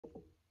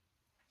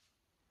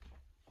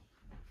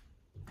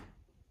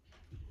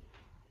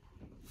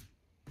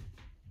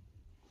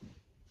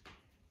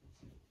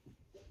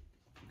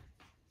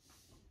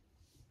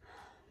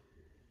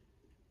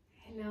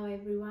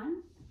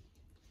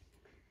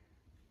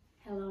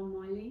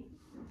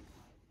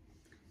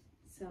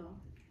So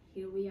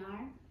here we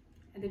are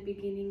at the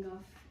beginning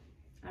of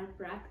our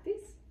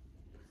practice,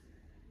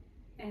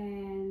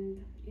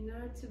 and in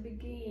order to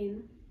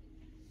begin,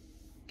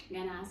 I'm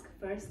gonna ask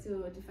first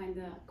to find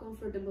a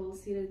comfortable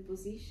seated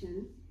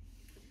position,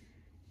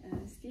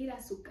 Sthira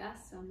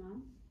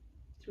Sukhasana,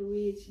 through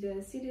which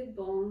the seated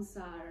bones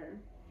are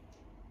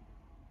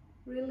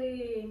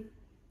really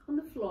on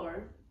the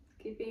floor,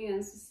 keeping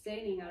and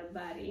sustaining our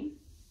body.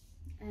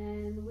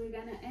 And we're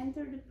gonna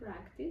enter the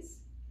practice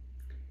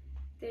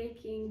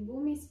taking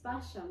Bhumi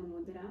Spasha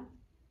Mudra,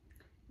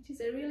 which is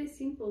a really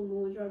simple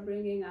mudra,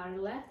 bringing our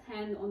left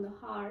hand on the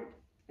heart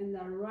and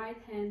our right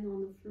hand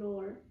on the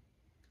floor.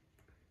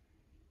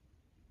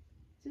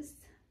 Just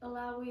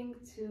allowing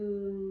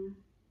to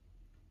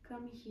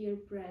come here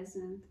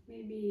present.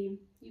 Maybe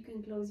you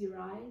can close your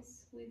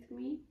eyes with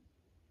me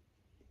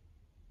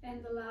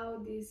and allow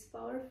this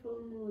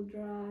powerful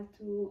mudra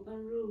to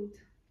enroot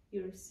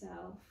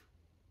yourself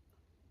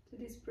to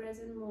this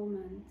present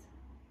moment.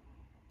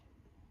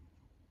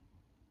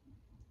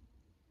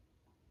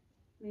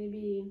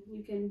 Maybe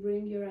you can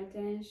bring your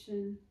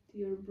attention to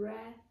your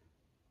breath.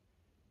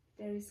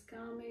 There is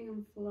coming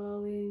and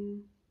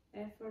flowing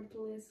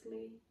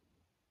effortlessly.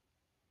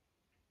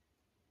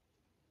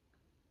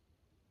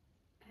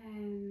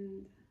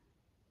 And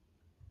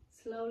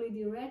slowly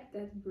direct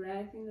that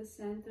breath in the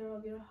center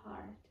of your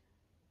heart,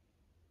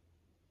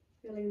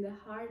 feeling the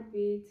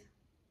heartbeat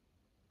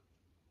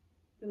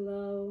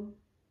below,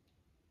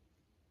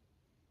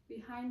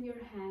 behind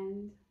your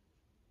hand,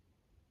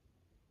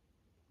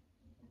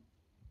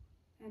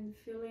 and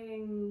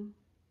feeling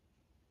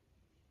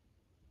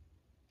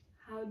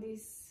how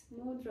this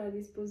mudra,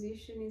 this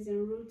position is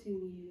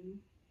enrooting you.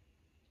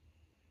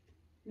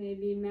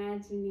 Maybe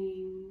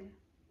imagining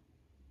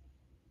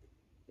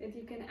that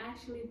you can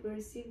actually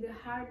perceive the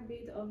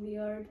heartbeat of the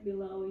earth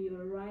below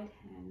your right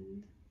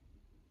hand.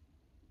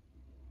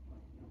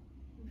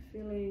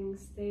 Feeling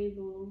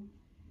stable,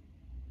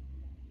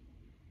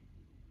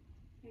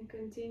 and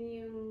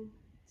continue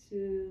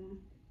to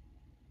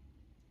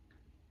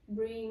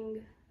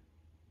bring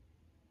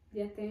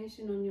the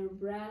attention on your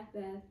breath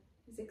that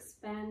is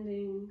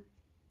expanding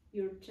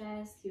your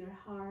chest, your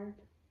heart,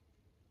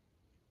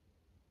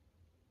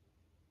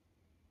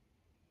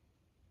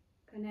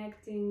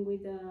 connecting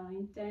with the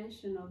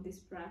intention of this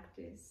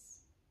practice,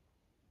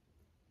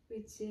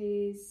 which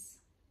is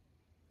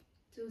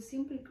to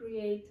simply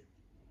create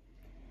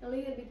a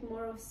little bit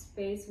more of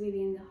space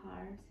within the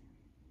heart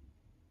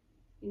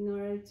in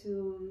order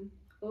to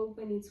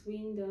open its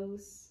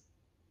windows,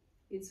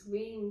 its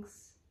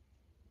wings,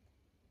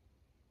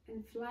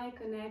 and fly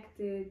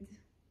connected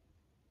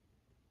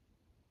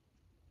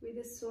with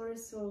the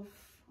source of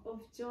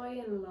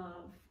joy and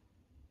love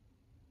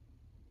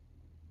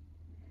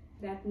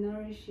that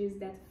nourishes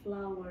that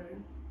flower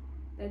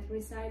that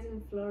resides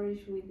and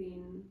flourishes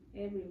within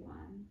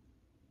everyone,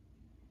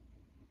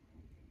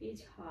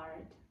 each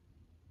heart,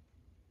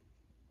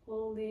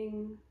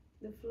 holding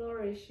the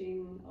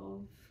flourishing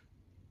of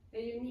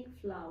a unique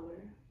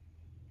flower.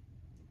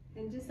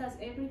 And just as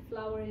every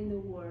flower in the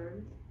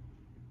world,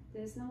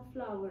 there's no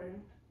flower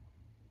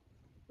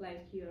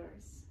like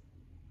yours.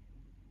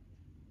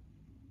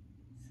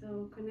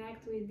 So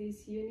connect with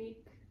this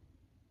unique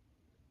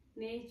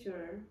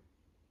nature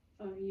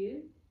of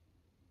you,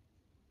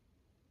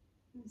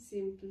 and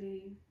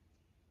simply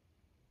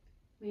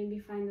maybe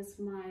find a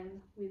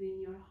smile within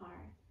your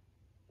heart.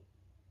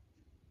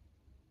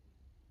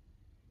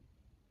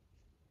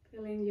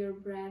 Feeling your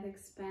breath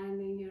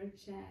expanding your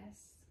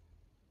chest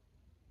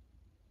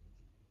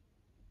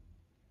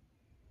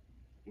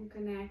and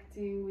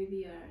connecting with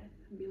the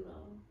earth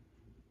below.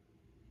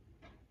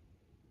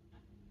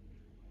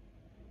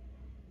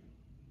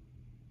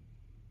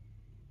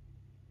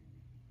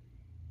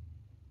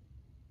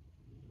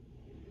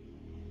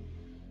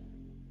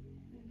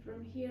 And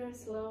from here,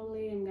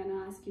 slowly, I'm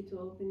gonna ask you to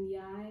open the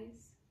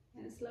eyes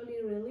and slowly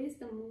release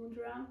the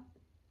mudra.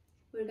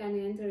 We're gonna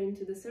enter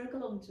into the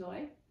circle of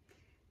joy.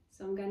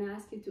 So I'm gonna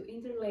ask you to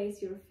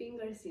interlace your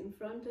fingers in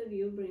front of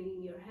you,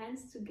 bringing your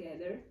hands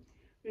together.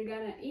 We're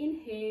gonna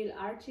inhale,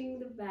 arching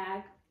the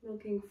back,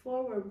 looking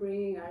forward,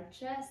 bringing our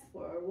chest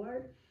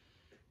forward,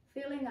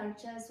 filling our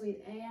chest with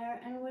air,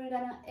 and we're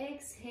gonna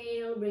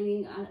exhale,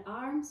 bringing our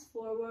arms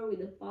forward with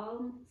the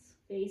palms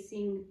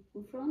facing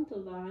in front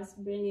of us,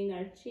 bringing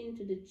our chin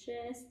to the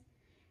chest,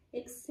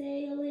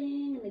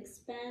 exhaling and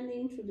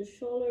expanding through the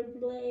shoulder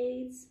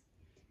blades.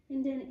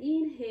 And then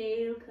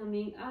inhale,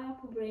 coming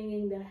up,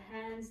 bringing the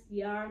hands,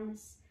 the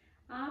arms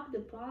up,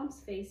 the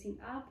palms facing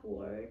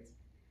upwards.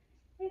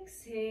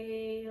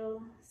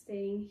 Exhale,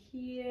 staying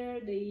here,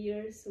 the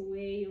ears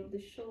away of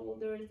the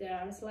shoulders, they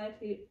are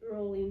slightly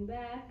rolling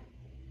back.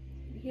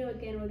 And here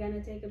again, we're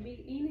gonna take a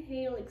big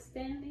inhale,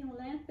 extending,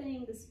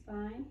 lengthening the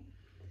spine.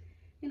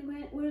 And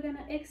we're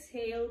gonna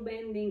exhale,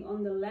 bending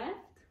on the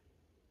left,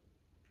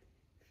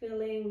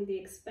 feeling the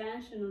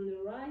expansion on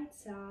the right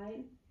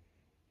side.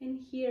 And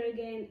here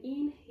again,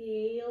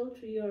 inhale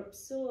through your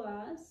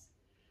psoas,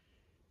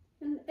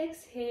 and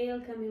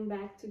exhale, coming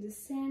back to the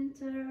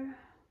center.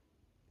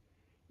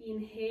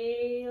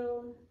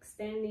 Inhale,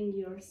 extending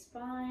your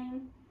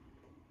spine.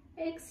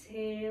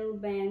 Exhale,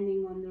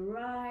 bending on the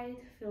right,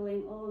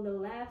 feeling all the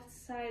left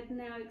side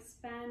now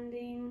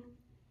expanding.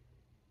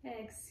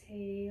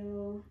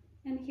 Exhale,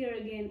 and here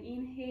again,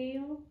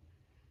 inhale.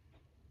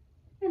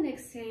 And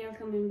exhale,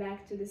 coming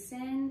back to the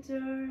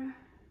center.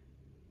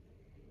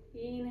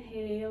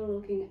 Inhale,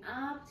 looking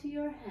up to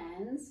your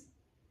hands.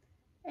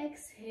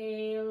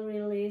 Exhale,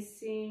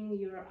 releasing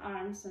your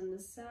arms on the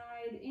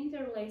side,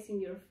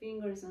 interlacing your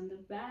fingers on the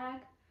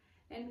back,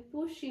 and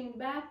pushing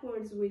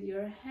backwards with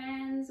your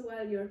hands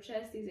while your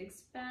chest is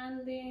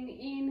expanding.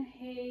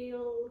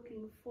 Inhale,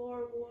 looking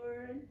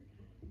forward.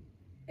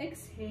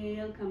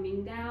 Exhale,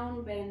 coming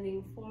down,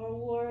 bending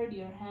forward.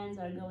 Your hands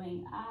are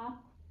going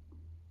up.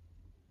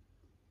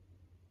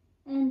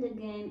 And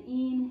again,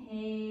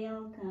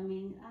 inhale,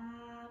 coming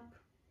up.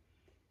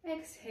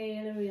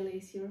 Exhale,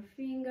 release your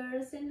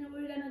fingers, and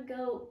we're gonna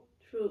go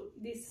through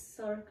this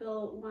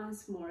circle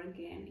once more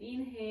again.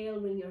 Inhale,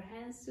 bring your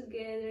hands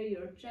together,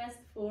 your chest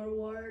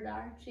forward,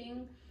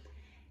 arching.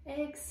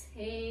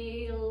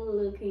 Exhale,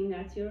 looking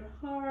at your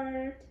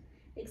heart,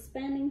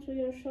 expanding through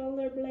your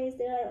shoulder blades.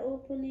 They are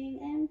opening,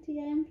 empty,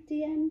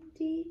 empty,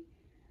 empty.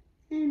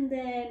 And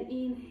then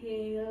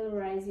inhale,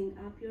 rising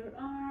up your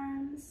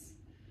arms.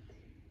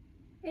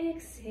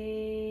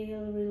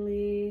 Exhale,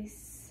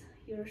 release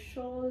your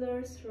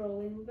shoulders,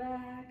 rolling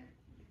back.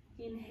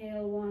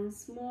 Inhale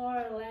once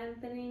more,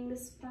 lengthening the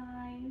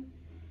spine.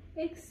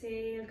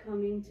 Exhale,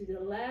 coming to the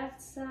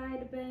left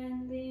side,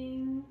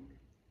 bending.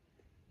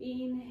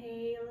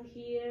 Inhale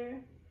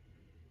here.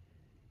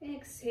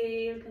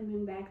 Exhale,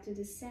 coming back to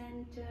the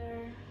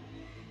center.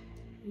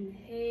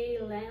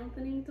 Inhale,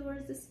 lengthening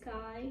towards the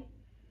sky.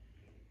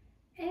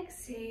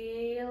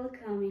 Exhale,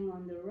 coming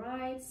on the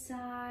right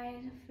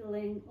side,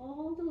 feeling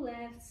all the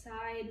left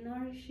side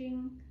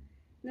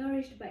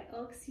nourished by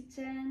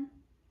oxygen.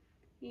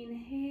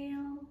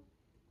 Inhale,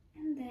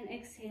 and then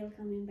exhale,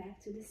 coming back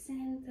to the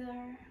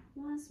center.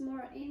 Once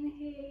more,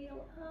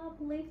 inhale, up,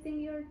 lifting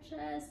your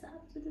chest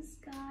up to the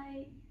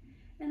sky.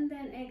 And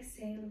then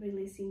exhale,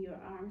 releasing your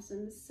arms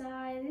on the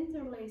side,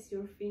 interlace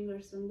your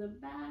fingers on the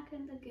back,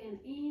 and again,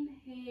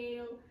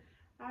 inhale,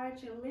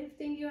 arch and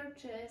lifting your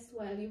chest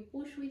while you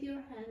push with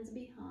your hands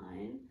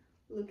behind,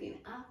 looking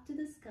up to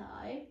the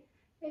sky.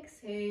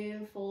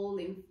 Exhale,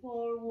 folding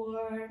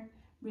forward,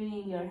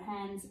 bringing your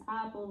hands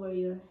up over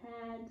your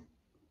head.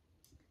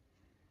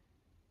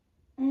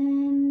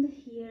 And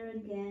here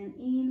again,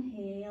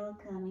 inhale,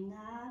 coming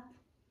up.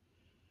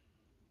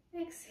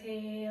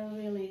 Exhale,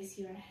 release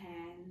your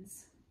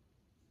hands.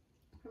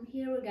 From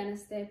here, we're gonna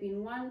step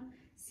in one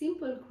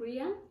simple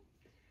Kriya,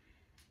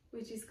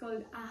 which is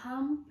called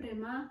Aham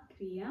Prema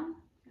Kriya,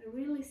 a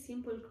really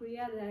simple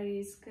Kriya that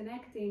is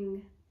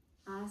connecting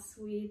us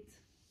with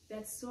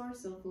that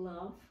source of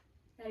love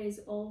that is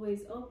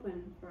always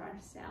open for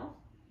ourselves.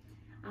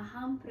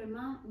 Aham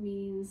Prema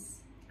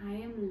means I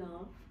am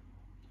love.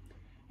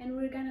 And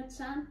we're gonna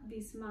chant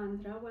this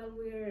mantra while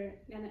we're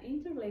gonna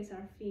interlace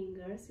our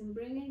fingers and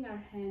bringing our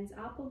hands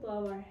up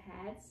above our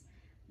heads.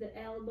 The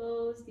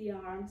elbows, the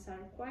arms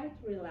are quite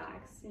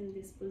relaxed in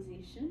this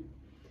position.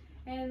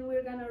 And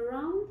we're gonna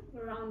round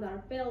around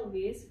our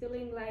pelvis,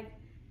 feeling like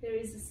there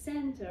is a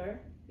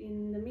center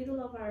in the middle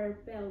of our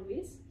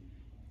pelvis,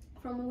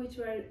 from which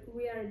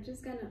we are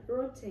just gonna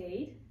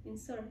rotate in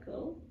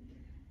circle.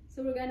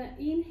 So we're gonna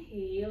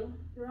inhale,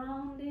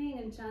 rounding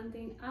and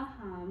chanting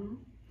Aham.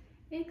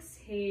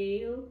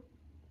 Exhale,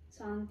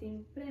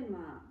 chanting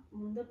Prema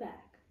on the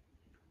back.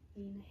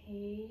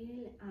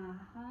 Inhale,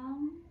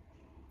 Aham.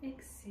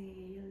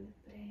 Exhale,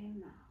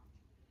 Prema.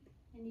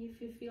 And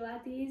if you feel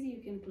at ease,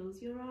 you can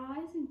close your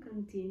eyes and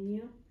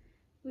continue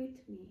with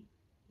me.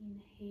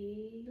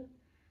 Inhale,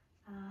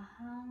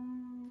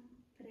 Aham,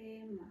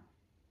 Prema.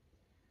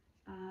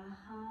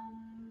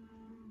 Aham,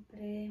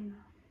 Prema.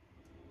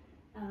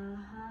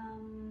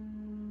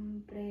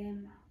 Aham,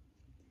 Prema.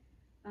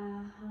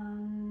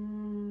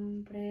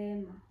 Aham,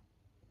 Prema.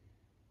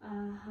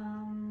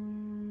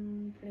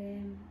 Aham,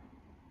 Prema.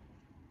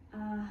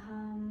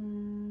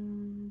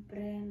 Aham,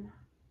 Prema.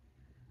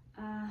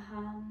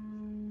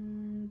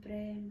 Aham,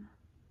 Prema.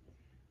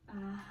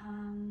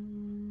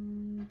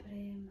 Aham,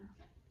 Prema.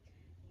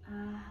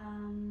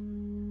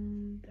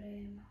 Aham,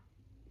 Prema.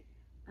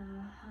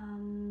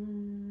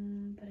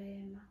 Aham,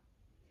 Prema.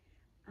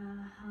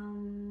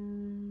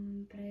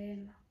 Aham,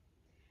 Prema.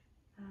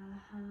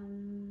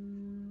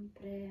 Aham,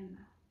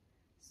 Prema.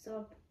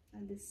 Stop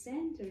at the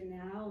center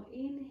now.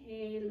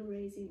 Inhale,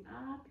 raising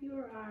up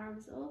your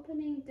arms,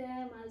 opening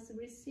them as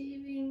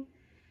receiving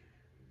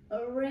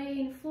a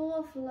rain full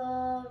of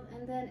love,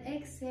 and then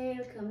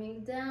exhale,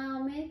 coming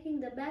down, making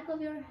the back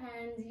of your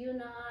hands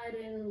unite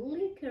and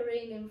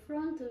flickering in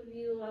front of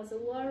you as a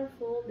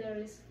waterfall there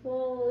is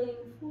falling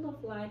full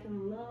of light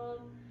and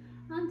love,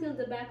 until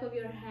the back of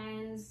your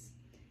hands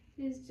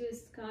is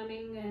just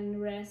coming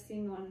and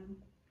resting on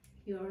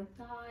your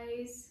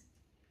thighs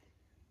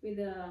with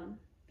the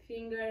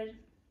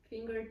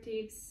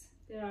fingertips.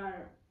 They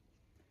are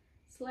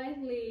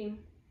slightly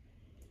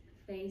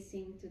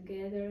facing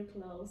together,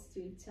 close to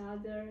each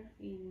other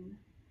in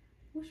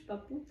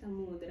Pushpaputa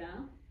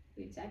Mudra,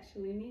 which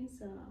actually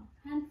means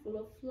a handful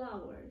of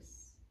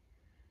flowers.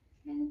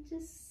 And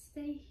just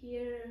stay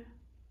here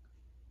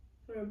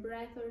for a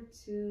breath or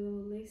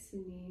two,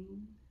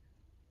 listening,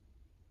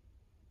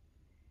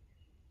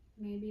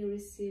 maybe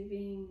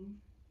receiving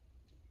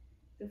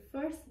the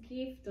first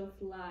gift of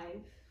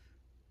life,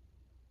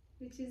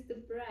 which is the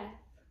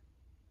breath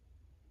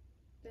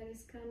that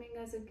is coming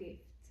as a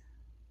gift,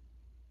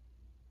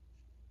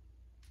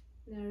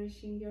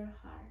 nourishing your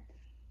heart.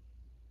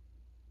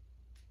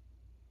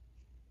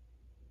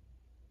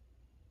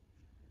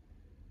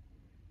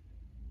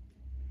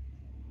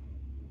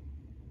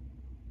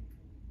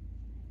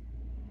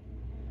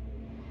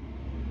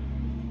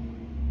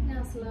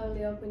 Now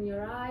slowly open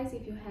your eyes.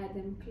 If you had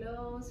them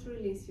closed,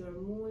 release your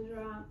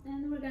mudra,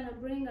 and we're gonna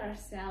bring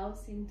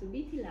ourselves into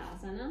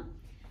Vithilasana,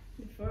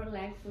 the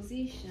four-leg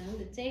position,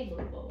 the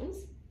table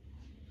pose,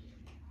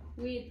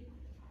 with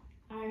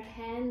our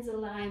hands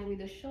aligned with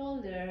the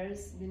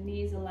shoulders, the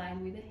knees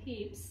aligned with the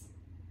hips.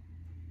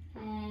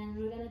 And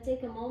we're gonna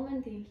take a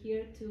moment in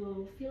here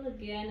to feel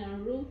again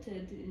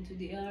unrooted into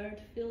the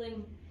earth,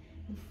 feeling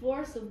the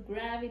force of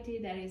gravity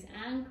that is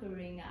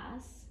anchoring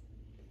us.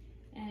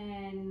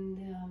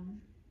 And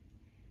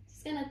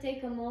just gonna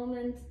take a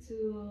moment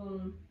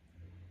to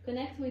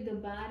connect with the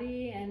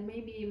body and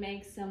maybe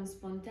make some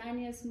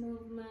spontaneous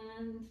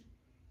movement,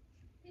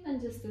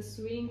 even just a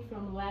swing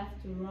from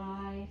left to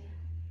right,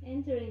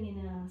 entering in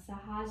a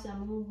Sahaja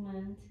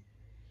movement,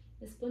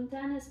 a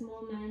spontaneous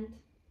moment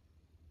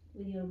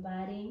with your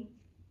body,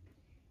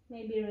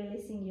 maybe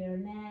releasing your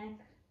neck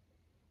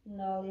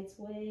and all its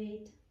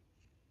weight.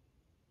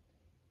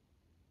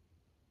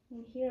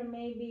 And here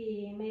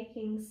maybe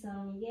making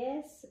some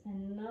yes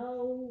and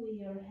no with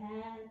your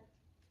head,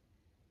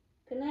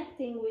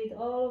 connecting with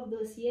all of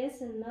those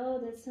yes and no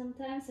that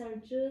sometimes are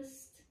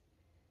just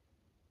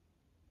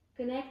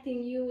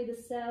connecting you with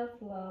the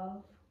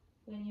self-love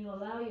when you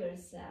allow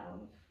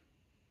yourself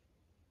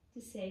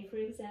to say, for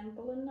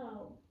example, a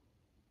no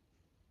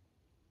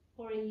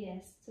or a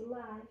yes to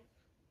life.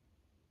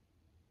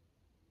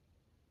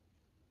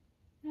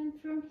 And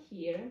from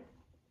here,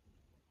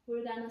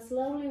 we're gonna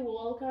slowly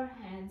walk our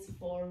hands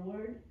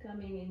forward,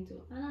 coming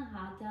into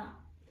Anahata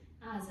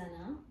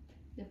Asana,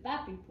 the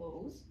Papi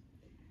pose.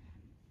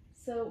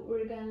 So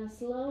we're gonna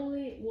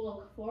slowly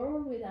walk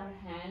forward with our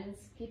hands,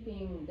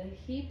 keeping the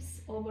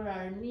hips over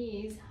our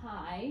knees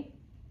high,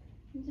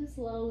 just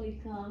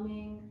slowly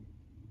coming,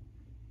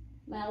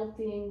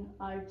 melting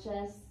our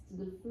chest to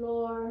the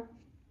floor.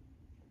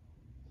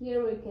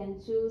 Here we can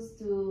choose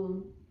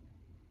to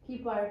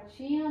keep our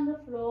chin on the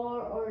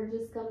floor or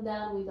just come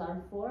down with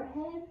our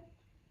forehead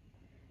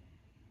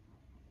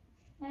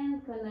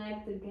and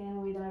connect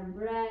again with our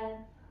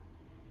breath,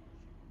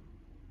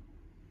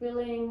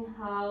 feeling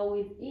how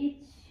with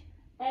each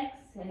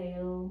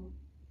exhale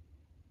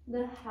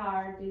the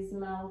heart is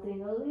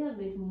melting a little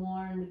bit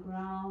more on the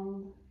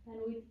ground, and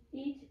with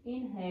each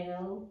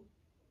inhale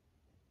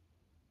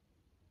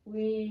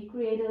we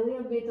create a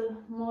little bit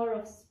more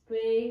of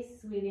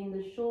space within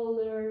the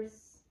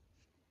shoulders,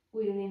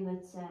 within the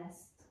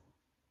chest.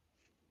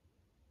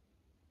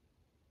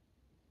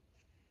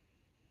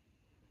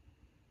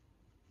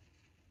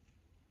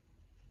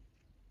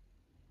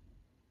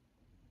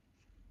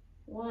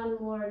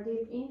 One more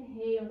deep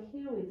inhale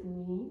here with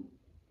me,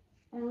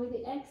 and with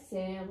the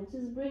exhale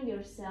just bring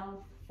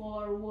yourself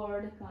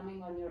forward,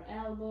 coming on your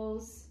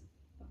elbows,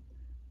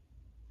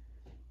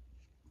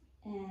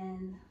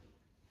 and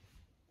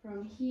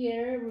from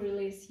here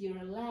release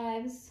your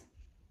legs,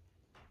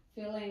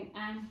 feeling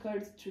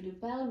anchored to the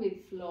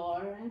pelvic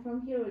floor. And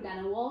from here we're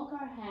gonna walk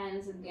our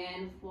hands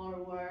again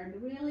forward,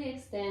 really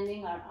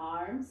extending our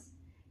arms,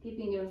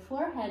 keeping your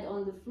forehead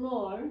on the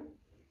floor.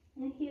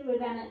 And here we're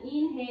gonna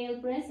inhale,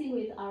 pressing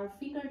with our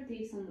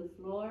fingertips on the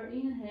floor.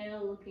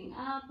 Inhale, looking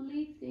up,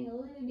 lifting a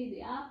little bit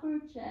the upper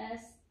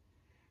chest,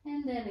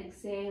 and then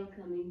exhale,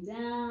 coming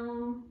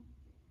down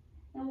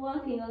and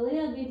walking a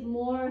little bit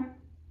more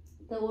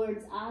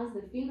towards us,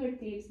 the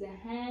fingertips, the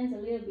hands a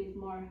little bit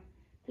more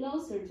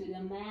closer to the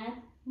mat.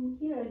 And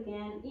here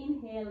again,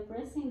 inhale,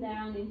 pressing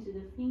down into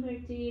the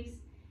fingertips,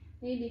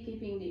 maybe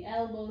keeping the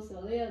elbows a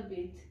little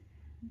bit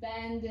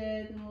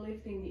bended and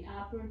lifting the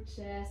upper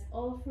chest,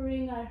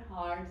 offering our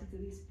heart to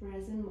this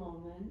present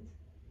moment.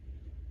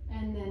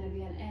 And then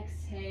again,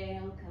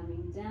 exhale,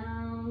 coming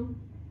down,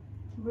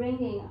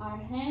 bringing our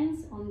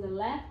hands on the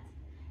left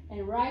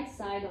and right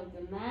side of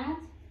the mat,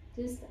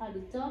 just at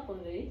the top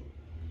of it.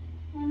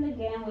 And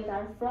again, with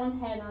our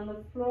front head on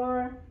the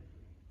floor,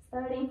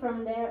 starting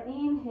from there,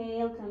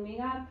 inhale,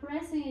 coming up,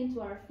 pressing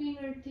into our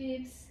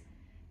fingertips.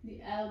 The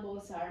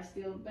elbows are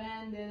still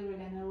bended. We're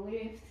gonna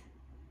lift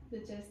the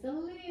chest a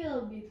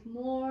little bit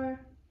more.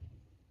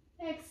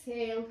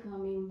 Exhale,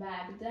 coming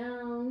back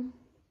down.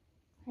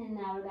 And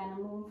now we're gonna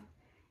move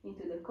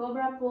into the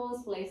Cobra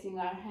pose, placing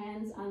our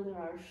hands under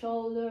our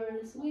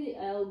shoulders with the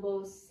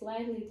elbows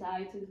slightly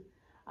tied to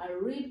our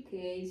rib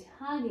cage,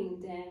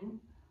 hugging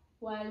them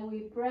while we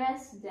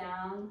press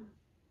down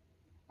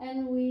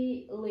And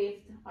we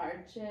lift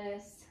our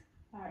chest,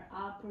 our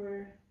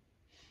upper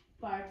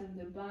part of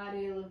the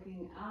body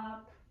looking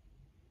up,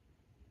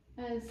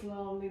 and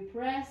slowly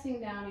pressing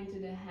down into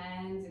the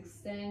hands,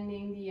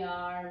 extending the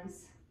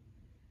arms,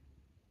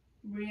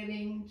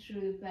 breathing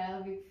through the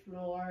pelvic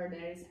floor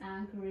that is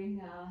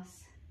anchoring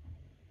us,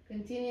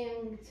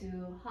 continuing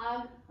to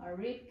hug our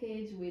rib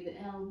cage with the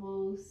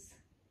elbows,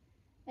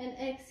 and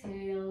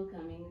exhale,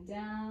 coming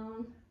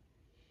down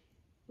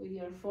with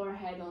your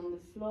forehead on the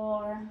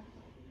floor.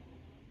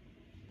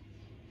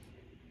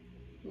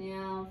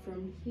 Now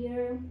from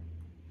here,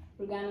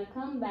 we're gonna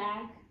come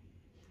back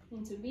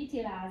into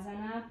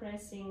Vitirasana,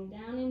 pressing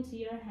down into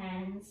your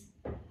hands,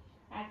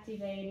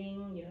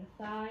 activating your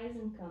thighs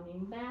and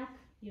coming back,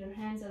 your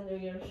hands under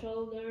your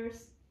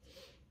shoulders,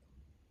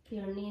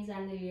 your knees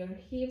under your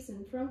hips,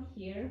 and from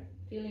here,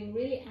 feeling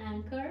really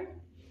anchored,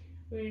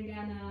 we're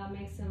gonna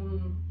make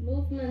some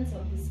movements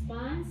of the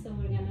spine. So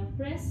we're gonna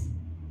press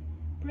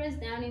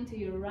down into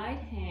your right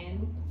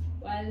hand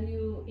while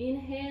you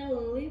inhale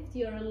and lift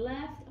your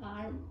left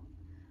arm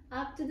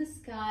up to the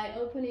sky,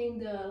 opening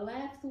the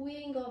left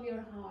wing of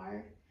your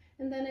heart,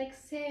 and then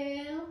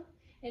exhale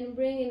and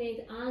bringing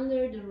it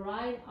under the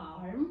right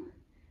arm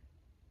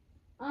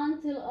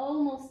until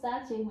almost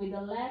touching with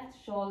the left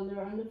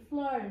shoulder on the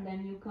floor, and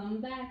then you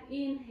come back,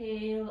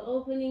 inhale,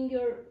 opening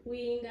your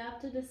wing up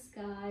to the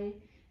sky,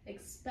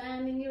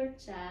 expanding your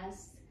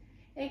chest,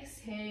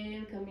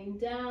 exhale, coming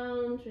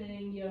down,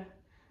 trailing your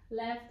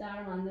left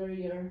arm under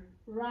your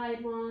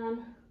right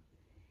one,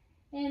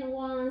 and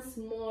once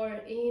more,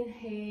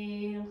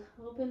 inhale,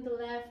 open the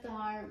left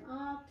arm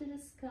up to the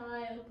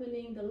sky,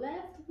 opening the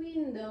left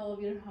window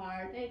of your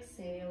heart,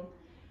 exhale,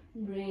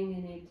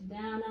 bringing it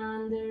down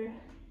under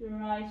your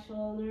right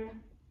shoulder,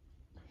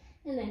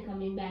 and then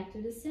coming back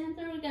to the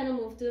center, we're gonna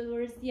move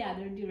towards the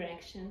other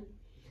direction.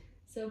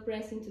 So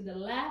pressing to the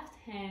left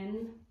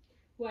hand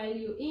while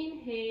you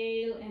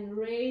inhale and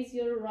raise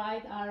your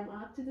right arm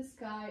up to the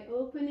sky,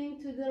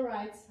 opening to the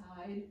right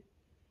side.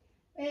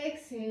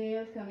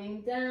 Exhale,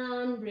 coming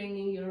down,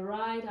 bringing your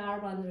right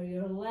arm under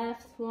your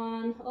left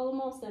one,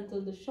 almost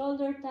until the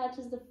shoulder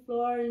touches the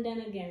floor, and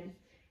then again,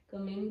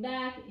 coming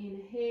back,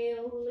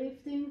 inhale,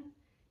 lifting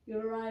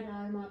your right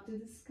arm up to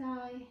the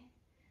sky.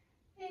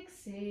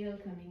 Exhale,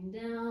 coming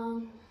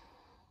down.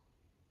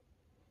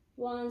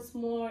 Once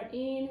more,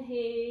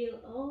 inhale,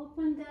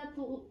 open that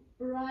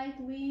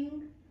right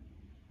wing.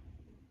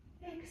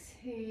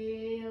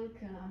 Exhale,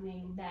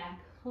 coming back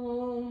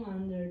home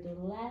under the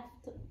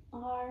left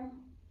arm,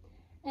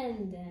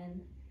 and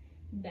then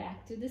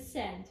back to the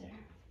center.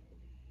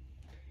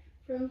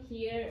 From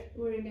here,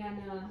 we're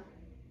gonna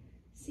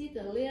sit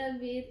a little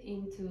bit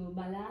into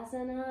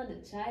Balasana,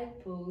 the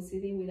child pose,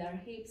 sitting with our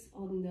hips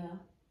on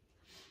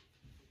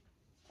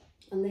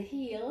the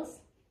heels,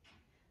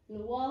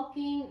 and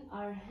walking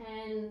our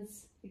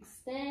hands,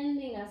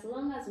 extending as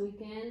long as we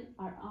can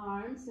our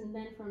arms, and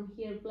then from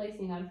here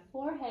placing our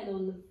forehead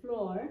on the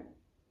floor,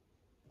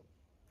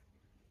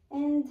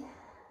 and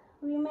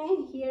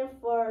remain here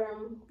for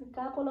a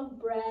couple of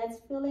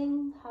breaths,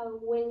 feeling how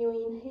when you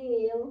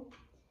inhale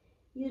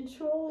you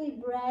truly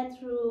breathe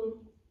through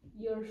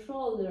your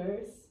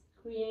shoulders,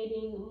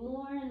 creating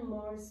more and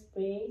more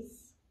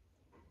space,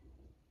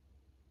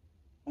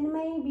 and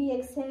maybe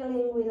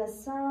exhaling with a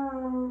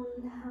sound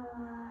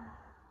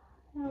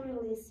and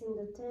releasing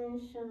the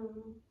tension,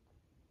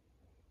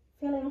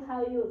 feeling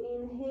how you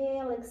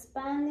inhale,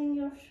 expanding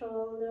your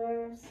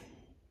shoulders,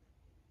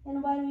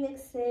 and while you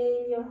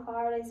exhale, your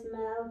heart is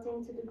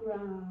melting to the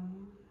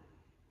ground.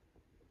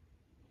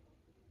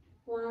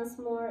 Once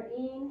more,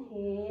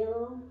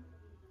 inhale,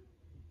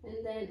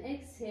 and then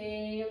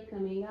exhale,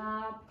 coming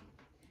up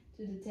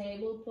to the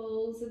table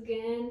pose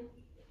again.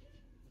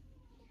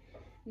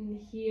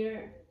 And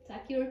here,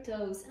 tuck your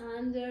toes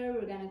under.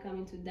 We're gonna come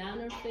into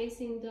downward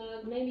facing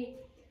dog, maybe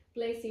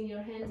placing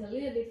your hands a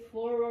little bit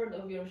forward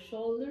of your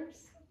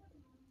shoulders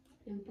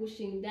and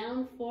pushing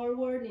down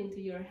forward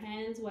into your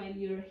hands while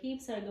your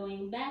hips are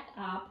going back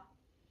up,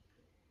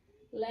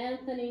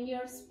 lengthening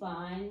your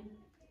spine,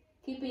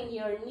 keeping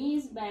your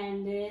knees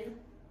bended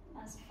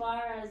as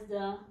far as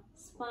the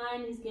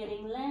spine is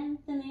getting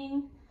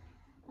lengthening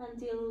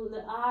until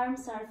the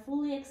arms are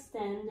fully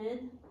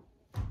extended.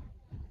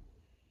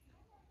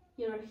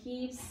 Your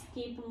hips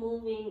keep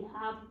moving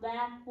up,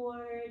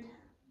 backward,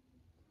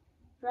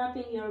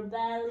 dropping your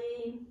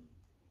belly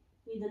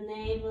with the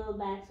navel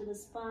back to the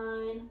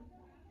spine,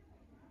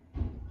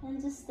 and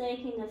just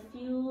taking a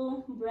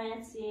few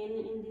breaths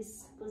in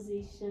this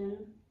position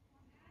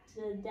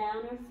to the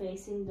downward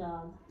facing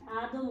dog,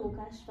 Adho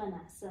Mukha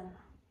Svanasana.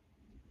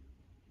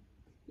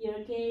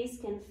 Your gaze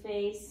can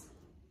face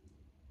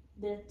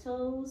the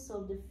toes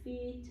of the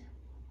feet,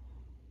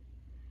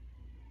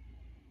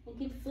 and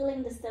keep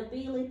feeling the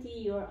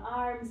stability, your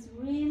arms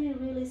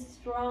really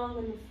strong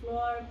on the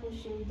floor,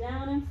 pushing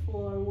down and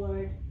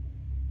forward,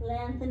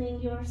 lengthening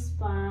your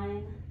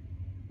spine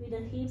with the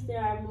hips that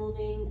are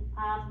moving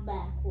up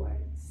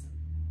backwards.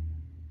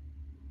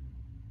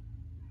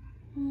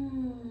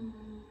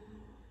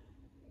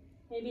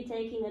 Maybe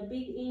taking a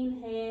big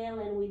inhale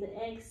and with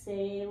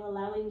exhale,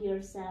 allowing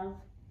yourself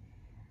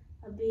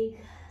a big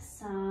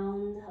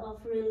sound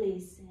of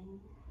releasing.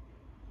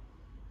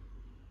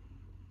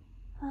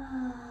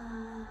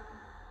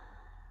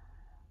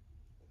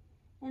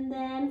 And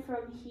then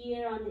from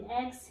here on the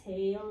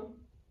exhale,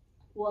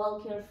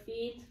 walk your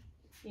feet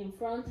in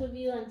front of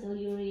you until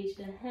you reach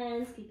the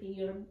hands, keeping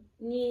your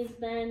knees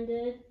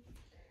bended.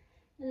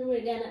 And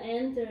we're gonna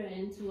enter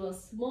into a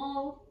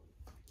small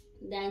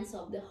dance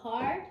of the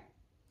heart,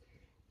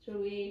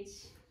 through which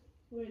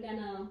we're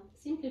gonna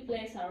simply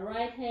place our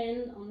right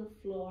hand on the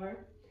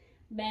floor,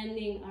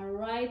 bending our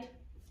right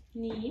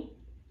knee,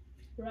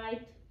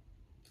 right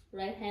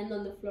hand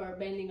on the floor,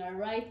 bending our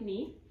right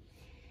knee.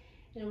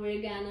 And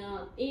we're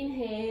gonna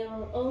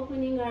inhale,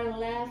 opening our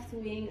left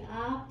wing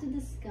up to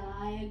the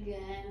sky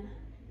again,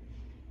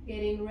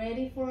 getting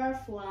ready for our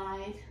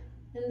flight.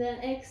 And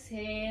then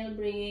exhale,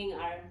 bringing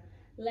our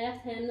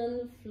left hand on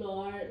the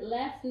floor,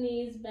 left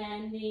knee is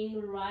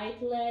bending, right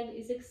leg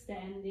is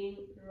extending,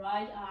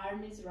 right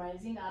arm is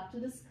rising up to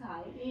the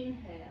sky.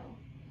 Inhale.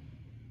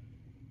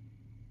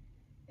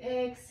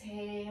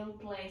 Exhale,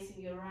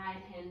 placing your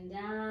right hand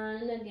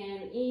down.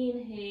 Again,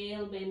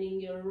 inhale,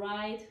 bending your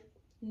right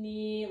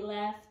knee,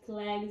 left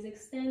leg is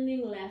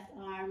extending, left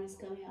arm is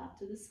coming up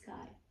to the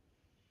sky.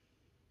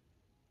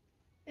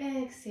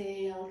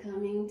 Exhale,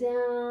 coming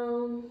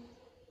down.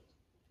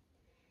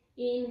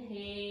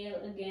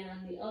 Inhale, again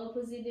on the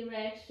opposite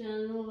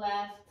direction,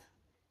 left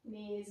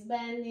knee is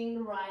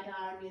bending, right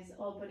arm is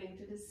opening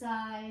to the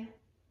side.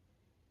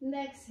 And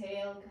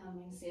exhale,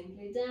 coming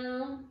simply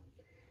down,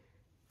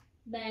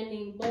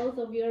 bending both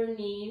of your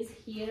knees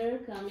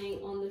here,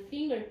 coming on the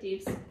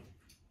fingertips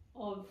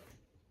of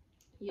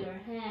your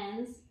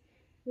hands.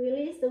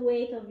 Release the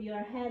weight of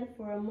your head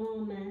for a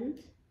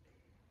moment,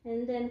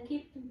 and then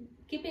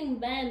keeping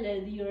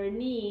bended your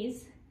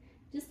knees.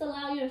 Just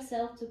allow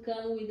yourself to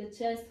come with the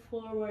chest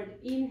forward.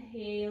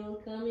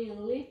 Inhale, coming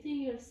and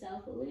lifting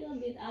yourself a little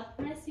bit up,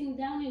 pressing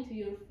down into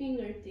your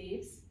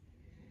fingertips.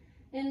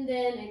 And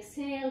then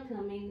exhale,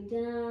 coming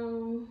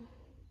down.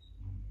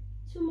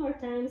 2 more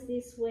times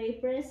this way,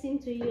 press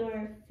into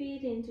your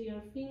feet, into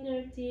your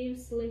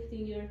fingertips,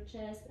 lifting your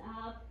chest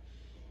up.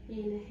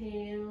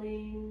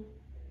 Inhaling,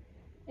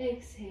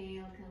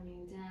 exhale,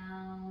 coming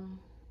down.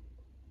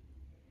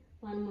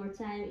 1 more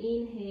time,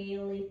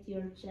 inhale, lift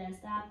your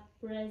chest up,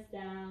 press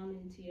down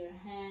into your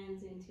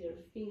hands, into your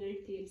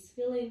fingertips,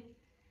 feeling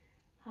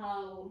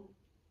how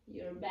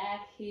your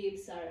back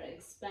hips are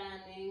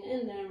expanding,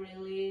 and then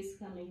release,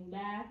 coming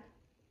back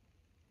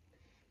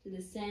to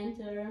the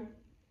center.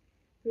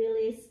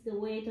 Release the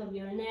weight of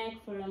your neck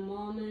for a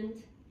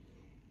moment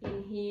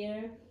in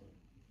here,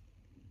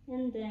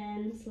 and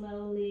then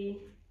slowly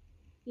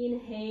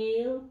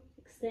inhale,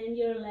 extend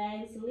your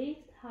legs,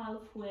 lift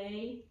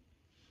halfway,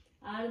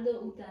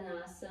 Ardha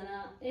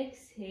Uttanasana.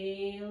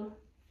 Exhale,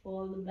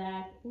 fold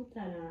back,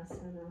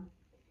 Uttanasana.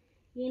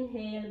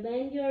 Inhale,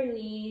 bend your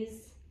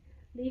knees,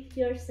 lift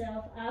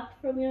yourself up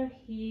from your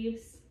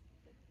hips,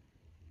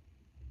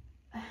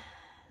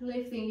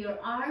 lifting your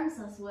arms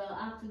as well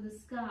up to the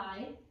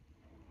sky.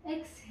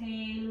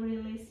 Exhale,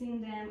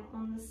 releasing them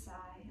on the side.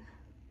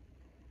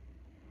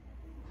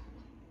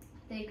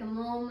 Take a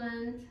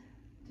moment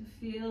to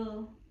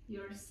feel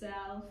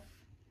yourself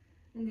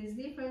in this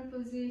different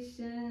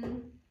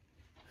position,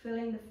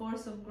 feeling the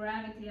force of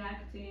gravity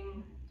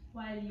acting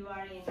while you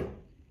are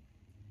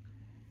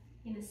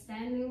in a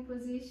standing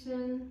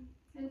position.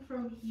 And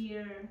from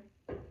here,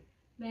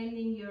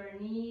 bending your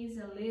knees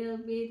a little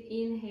bit.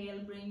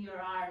 Inhale, bring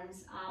your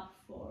arms up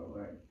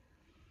forward.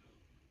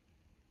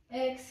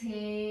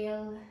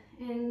 Exhale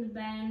and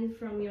bend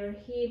from your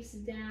hips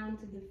down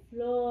to the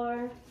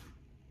floor.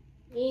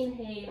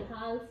 Inhale,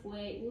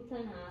 halfway,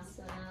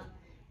 Uttanasana.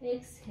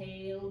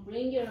 Exhale,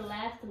 bring your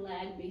left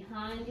leg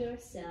behind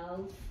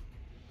yourself,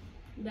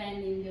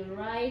 bending the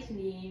right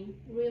knee.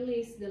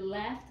 Release the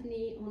left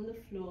knee on the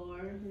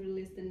floor,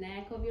 release the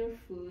neck of your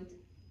foot.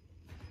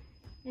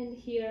 And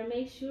here,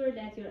 make sure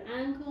that your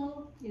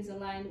ankle is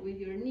aligned with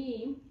your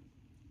knee.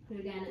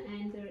 We're gonna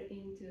enter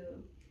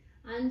into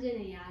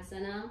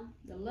Anjaneyasana,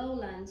 the low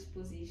lunge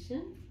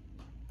position.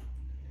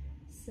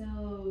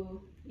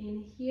 So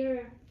in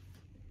here,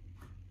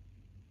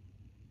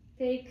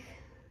 take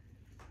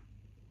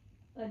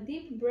a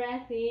deep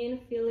breath in,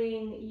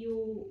 feeling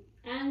you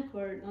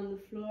anchored on the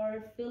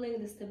floor,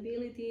 feeling the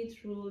stability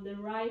through the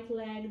right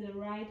leg, the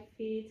right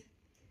feet,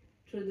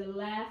 through the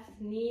left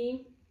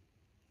knee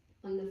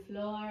on the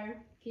floor.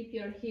 Keep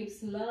your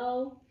hips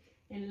low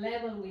and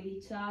level with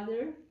each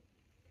other.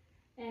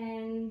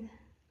 And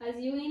as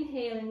you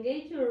inhale,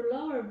 engage your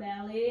lower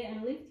belly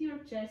and lift your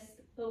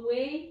chest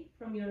away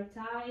from your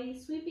thigh,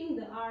 sweeping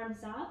the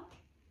arms up.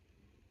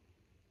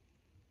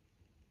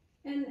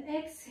 And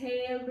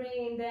exhale,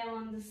 bringing them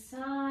on the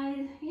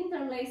side.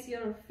 Interlace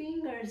your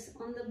fingers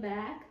on the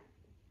back.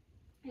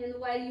 And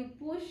while you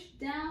push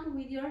down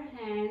with your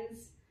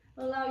hands,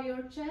 allow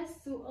your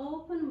chest to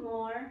open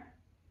more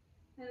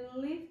and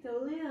lift a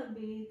little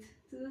bit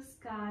to the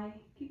sky.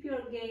 Keep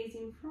your gaze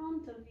in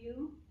front of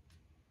you.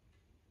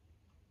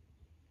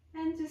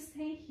 And just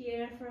stay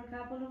here for a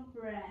couple of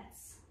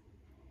breaths,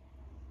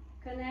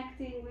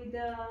 connecting with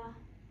the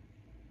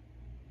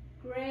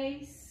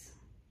grace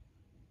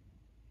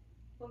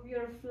of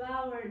your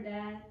flower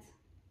that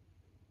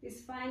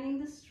is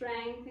finding the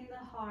strength in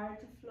the heart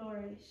to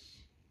flourish.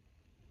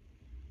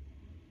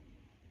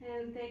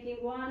 And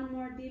taking one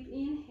more deep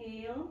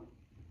inhale,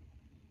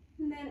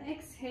 and then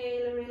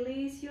exhale,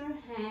 release your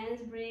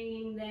hands,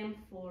 bringing them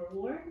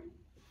forward.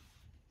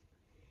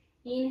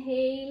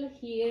 Inhale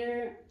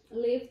here,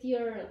 lift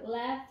your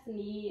left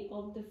knee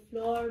off the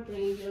floor,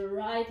 bring your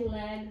right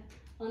leg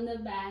on the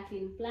back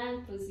in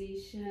plank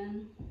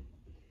position.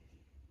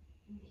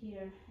 And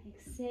here,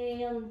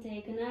 exhale and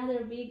take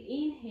another big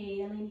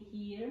inhale in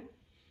here.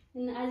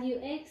 And as you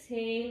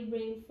exhale,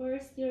 bring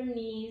first your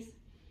knees,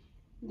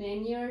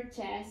 then your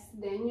chest,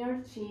 then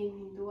your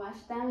chin into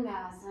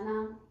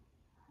Ashtangasana.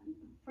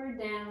 For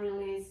then,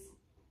 release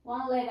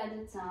one leg at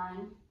a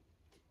time,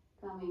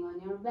 coming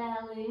on your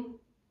belly.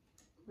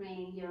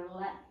 Bring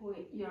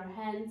your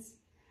hands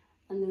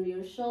under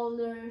your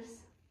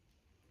shoulders.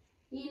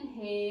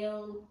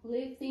 Inhale,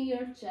 lifting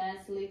your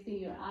chest, lifting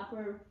your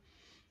upper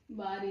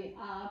body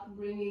up,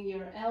 bringing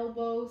your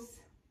elbows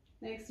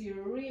next to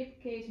your rib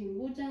cage in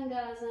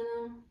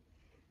Bhujangasana,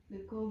 the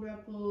Cobra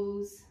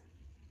pose.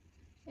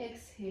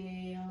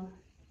 Exhale,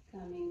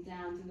 coming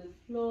down to the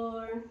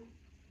floor.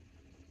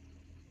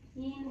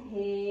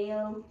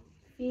 Inhale,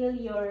 feel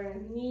your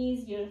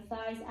knees, your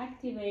thighs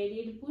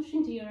activated. Push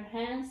into your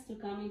hands to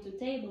come into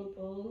table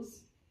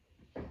pose.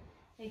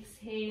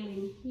 Exhale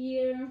in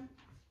here.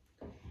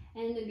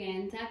 And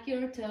again, tuck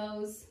your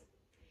toes.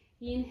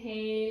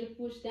 Inhale,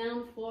 push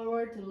down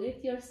forward to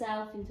lift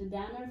yourself into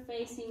downward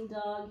facing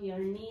dog. Your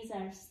knees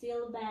are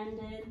still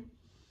bended.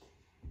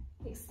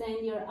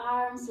 Extend your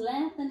arms,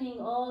 lengthening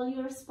all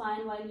your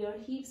spine while your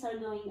hips are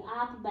going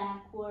up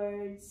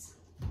backwards.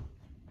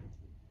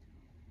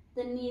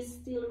 The knees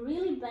still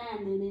really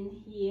bended in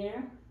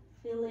here,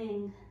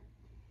 feeling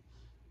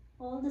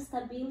all the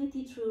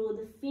stability through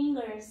the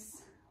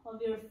fingers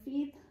of your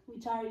feet,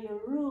 which are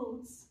your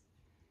roots,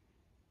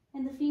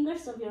 and the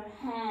fingers of your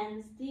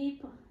hands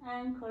deep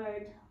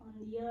anchored on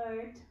the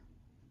earth.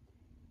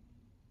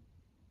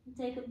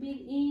 Take a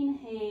big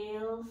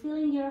inhale,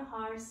 feeling your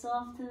heart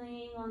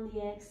softening on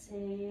the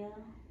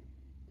exhale.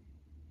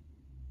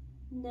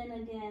 And then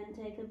again,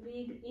 take a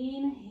big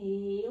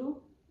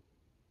inhale.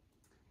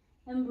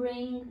 And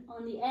bring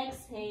on the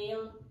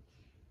exhale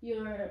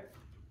your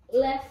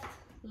left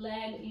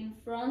leg in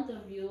front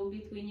of you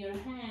between your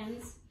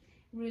hands.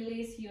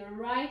 Release your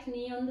right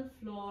knee on the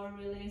floor.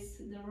 Release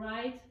the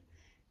right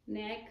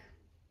neck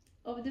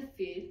of the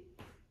feet.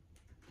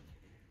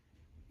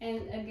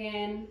 And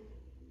again,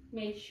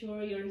 make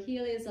sure your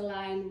heel is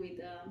aligned with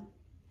the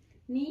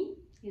knee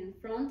in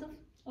front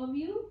of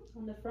you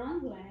on the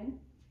front leg.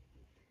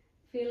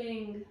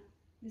 Feeling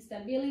the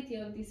stability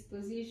of this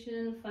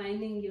position,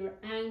 finding your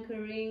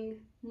anchoring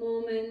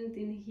moment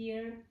in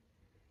here.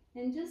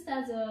 And just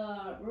as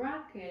a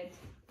rocket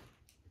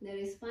that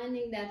is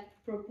finding that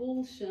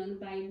propulsion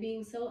by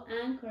being so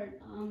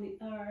anchored on the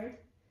earth,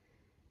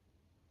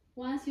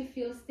 once you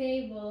feel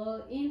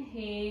stable,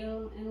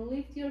 inhale and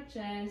lift your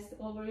chest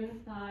over your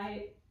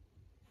thigh,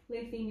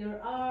 lifting your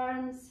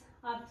arms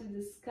up to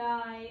the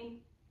sky,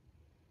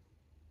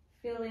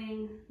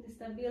 feeling the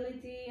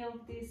stability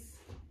of this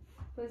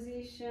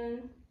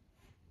position,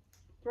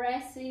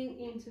 pressing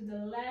into the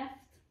left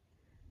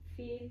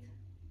feet.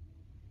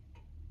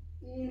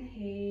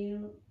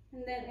 Inhale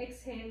and then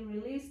exhale,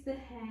 release the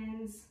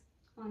hands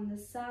on the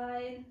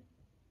side.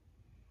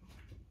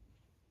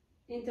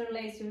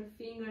 Interlace your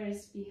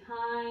fingers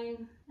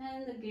behind,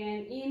 and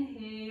again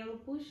inhale,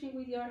 pushing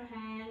with your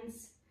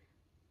hands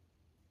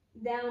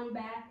down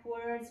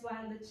backwards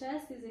while the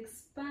chest is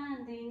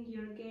expanding.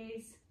 Your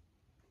gaze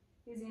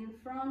is in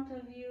front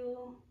of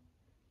you.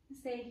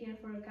 Stay here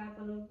for a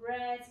couple of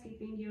breaths,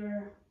 keeping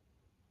your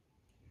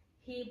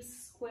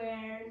hips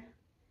squared,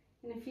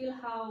 and feel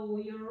how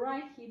your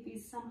right hip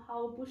is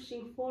somehow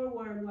pushing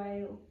forward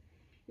while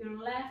your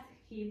left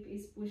hip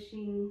is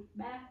pushing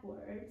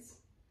backwards,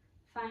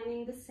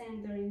 finding the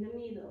center in the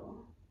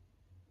middle.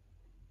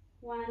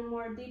 One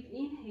more deep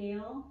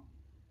inhale,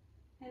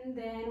 and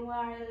then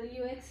while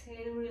you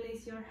exhale,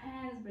 release your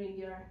hands,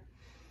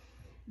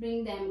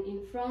 bring them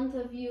in front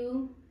of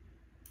you,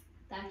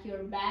 tuck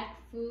your back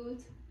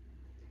foot,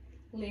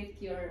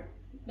 lift your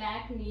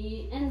back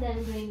knee, and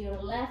then bring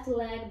your left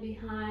leg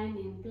behind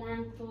in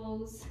plank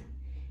pose.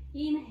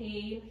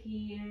 Inhale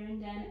here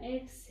and then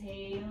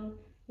exhale,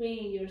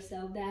 bringing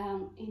yourself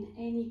down in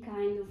any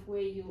kind of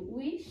way you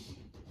wish.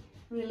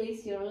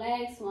 Release your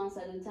legs once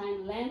at a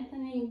time,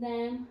 lengthening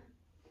them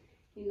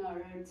in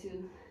order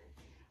to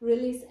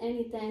release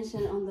any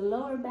tension on the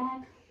lower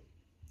back.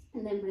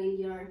 And then bring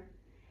your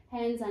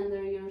hands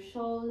under your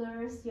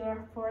shoulders,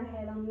 your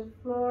forehead on the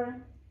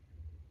floor.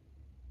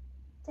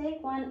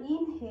 Take one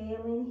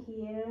inhale in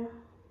here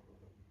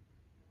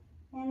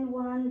and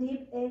one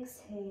deep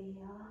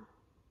exhale.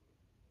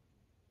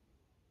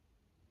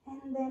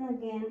 And then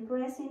again,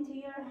 press into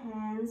your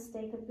hands.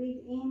 Take a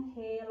big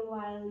inhale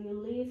while you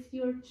lift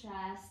your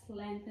chest,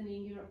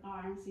 lengthening your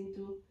arms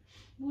into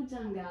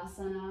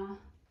Bhujangasana,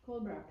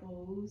 Cobra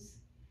Pose.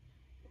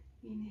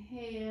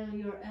 Inhale,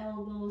 your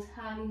elbows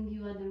hugging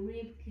you at the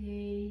rib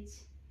cage.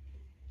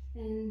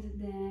 And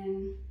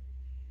then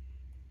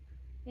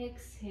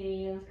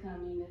exhale,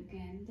 coming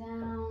again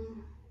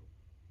down.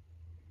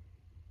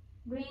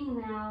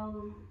 Bring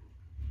now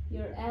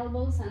your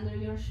elbows under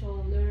your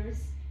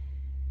shoulders,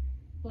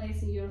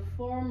 placing your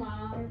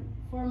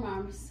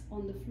forearms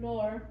on the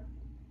floor,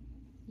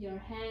 your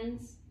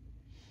hands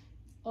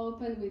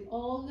open with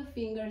all the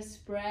fingers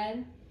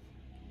spread,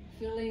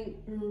 feeling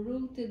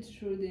rooted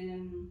through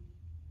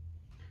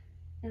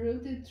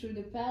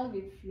the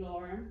pelvic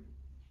floor.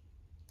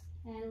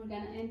 And we're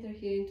gonna enter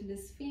here into the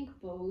Sphinx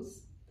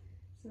pose.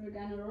 So we're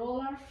gonna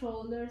roll our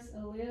shoulders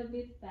a little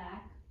bit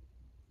back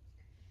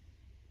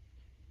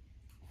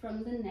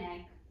from the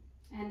neck,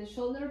 and the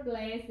shoulder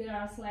blades that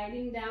are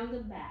sliding down the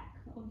back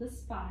of the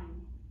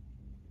spine.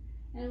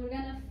 And we're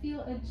gonna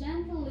feel a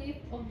gentle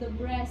lift of the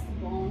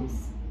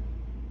breastbones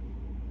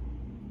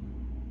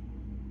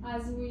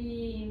as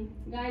we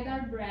guide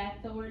our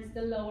breath towards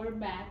the lower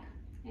back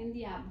and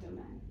the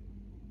abdomen.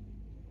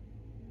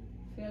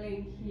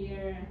 Feeling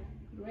here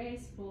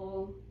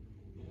graceful,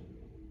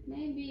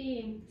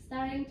 maybe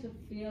starting to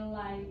feel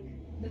like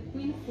the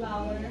queen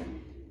flower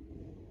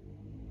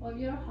of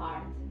your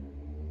heart.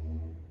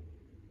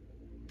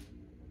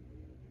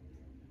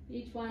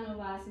 Each one of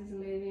us is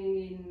living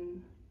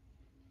in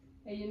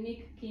a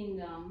unique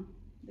kingdom,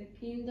 the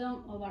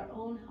kingdom of our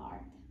own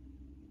heart.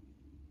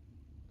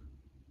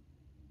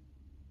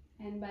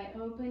 And by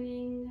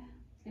opening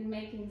and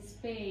making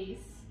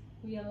space,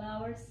 we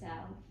allow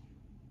ourselves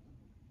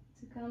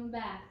to come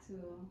back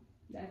to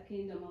that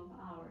kingdom of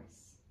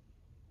ours.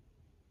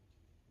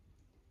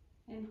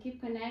 And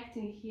keep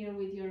connecting here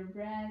with your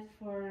breath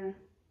for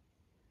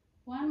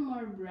one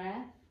more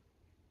breath.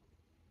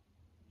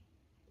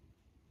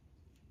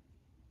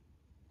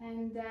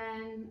 And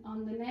then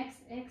on the next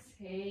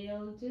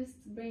exhale,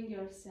 just bring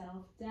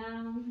yourself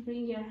down,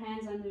 bring your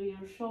hands under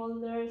your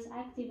shoulders,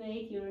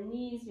 activate your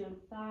knees, your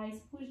thighs,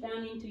 push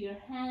down into your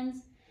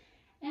hands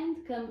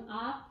and come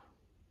up.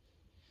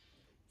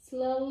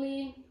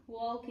 Slowly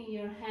walking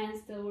your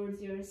hands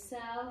towards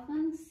yourself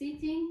and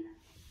sitting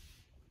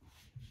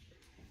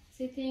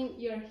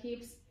your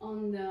hips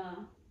on the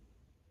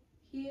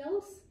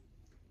heels.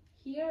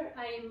 Here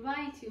I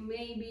invite you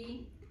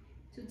maybe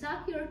to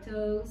tuck your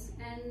toes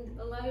and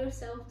allow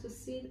yourself to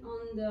sit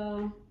on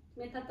the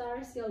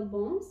metatarsal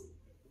bones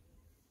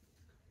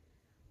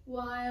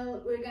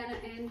while we're gonna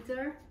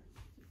enter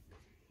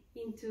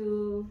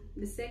into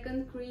the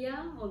second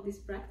kriya of this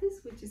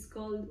practice, which is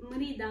called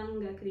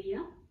Mridanga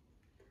Kriya.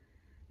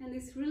 And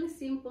it's really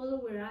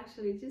simple. We're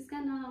actually just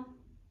gonna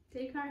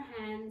take our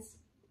hands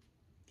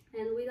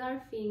and with our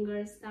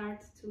fingers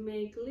start to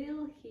make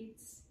little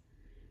hits,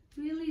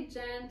 really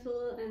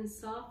gentle and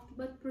soft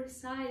but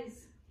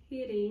precise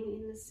hitting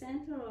in the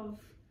center of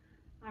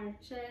our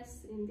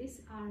chest in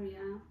this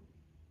area,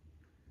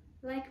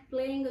 like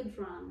playing a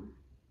drum.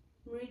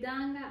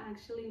 Mridanga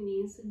actually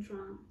means a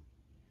drum.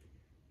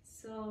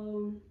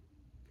 So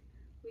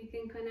we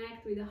can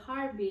connect with the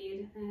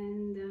heartbeat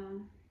and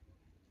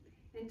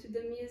to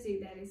the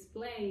music that is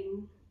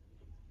playing,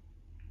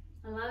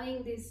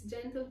 allowing this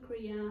gentle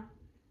kriya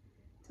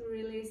to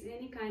release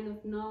any kind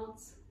of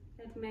knots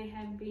that may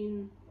have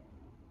been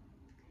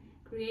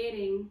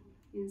creating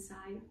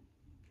inside.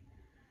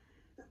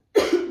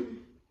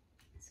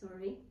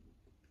 Sorry.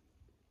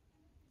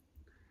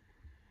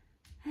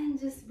 And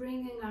just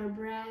bringing our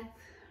breath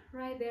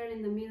right there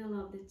in the middle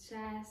of the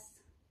chest.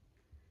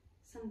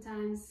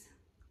 Sometimes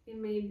it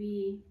may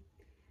be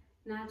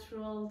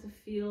natural to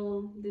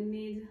feel the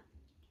need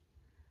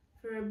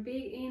for a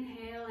big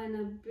inhale and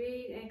a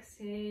big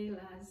exhale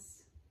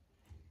as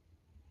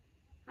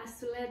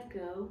to let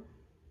go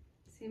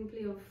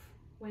simply of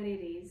what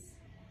it is.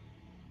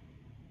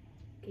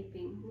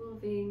 Keeping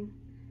moving,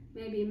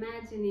 maybe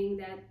imagining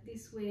that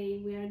this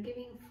way we are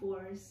giving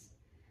force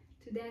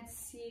to that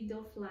seed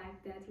of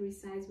life that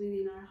resides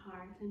within our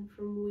heart and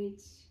from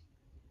which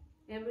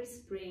every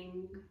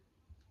spring,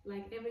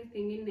 like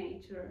everything in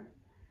nature,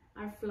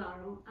 our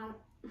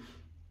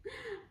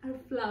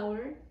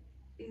flower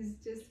is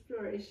just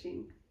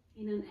flourishing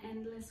in an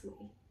endless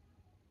way.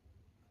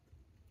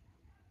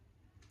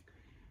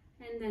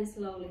 And then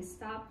slowly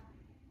stop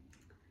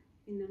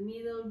in the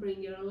middle,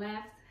 bring your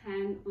left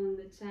hand on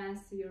the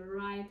chest, your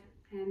right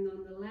hand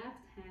on the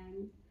left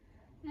hand,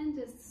 and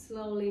just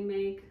slowly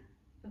make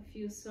a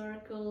few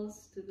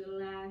circles to the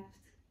left,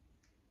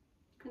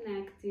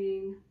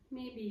 connecting.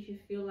 Maybe if you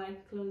feel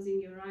like closing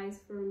your eyes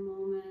for a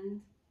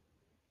moment,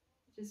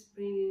 just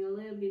bringing a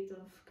little bit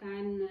of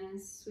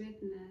kindness,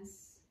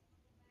 sweetness,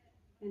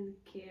 and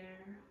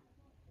care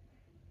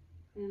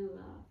and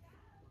love.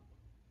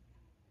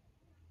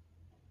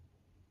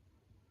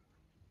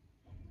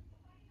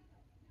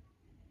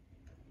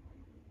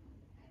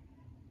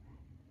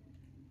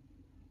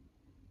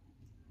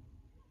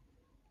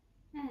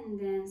 And And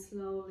then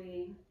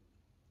slowly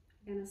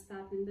we're gonna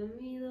stop in the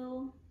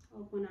middle,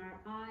 open our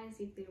eyes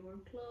if they were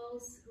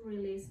closed,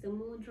 release the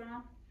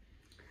mudra,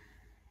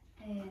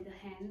 the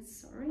hands,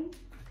 sorry,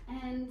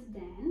 and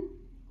then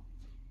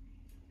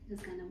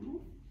just gonna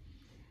move.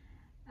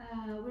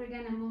 We're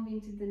gonna move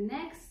into the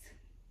next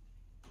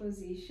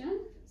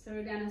position. So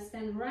we're gonna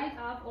stand right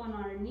up on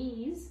our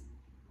knees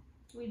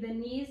with the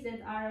knees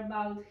that are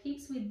about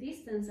hips width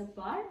distance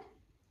apart.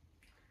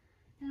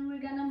 And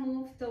we're gonna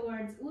move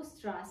towards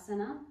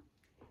Ustrasana,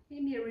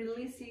 maybe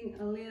releasing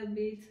a little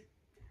bit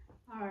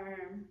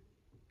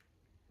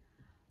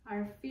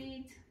our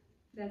feet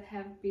that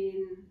have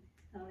been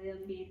a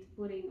little bit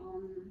putting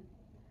on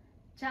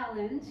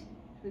challenge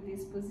through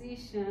this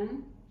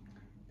position.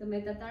 The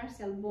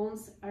metatarsal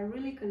bones are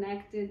really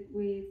connected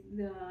with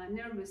the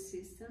nervous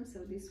system, so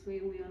this way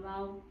we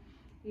allow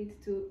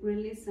it to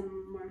release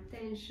some more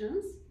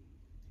tensions.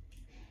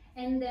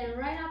 And then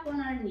right up on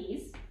our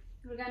knees,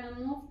 we're gonna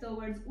move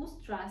towards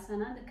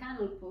Ustrasana, the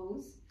camel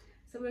pose.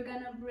 So we're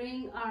gonna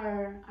bring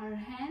our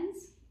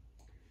hands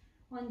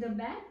on the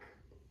back,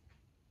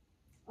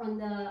 on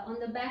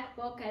the back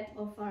pocket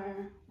of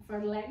our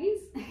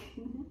leggings,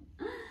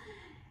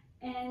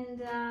 and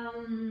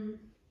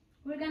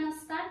we're gonna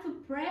start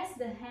to press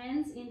the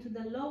hands into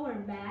the lower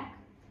back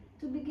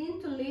to begin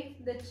to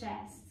lift the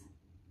chest.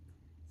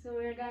 So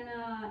we're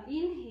gonna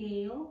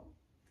inhale,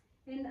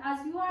 and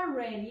as you are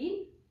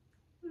ready,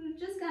 we're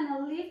just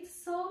gonna lift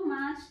so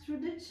much through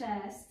the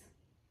chest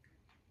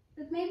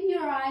that maybe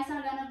your eyes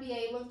are gonna be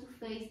able to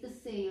face the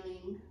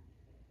ceiling.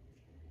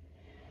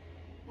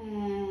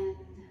 And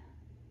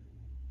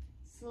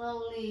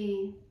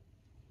slowly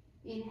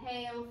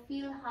inhale,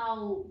 feel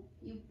how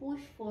you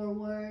push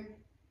forward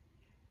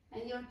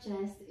and your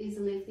chest is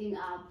lifting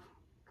up,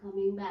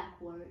 coming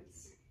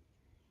backwards.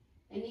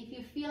 And if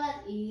you feel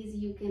at ease,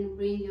 you can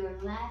bring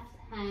your left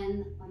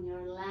hand on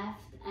your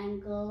left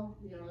ankle,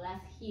 your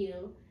left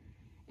heel,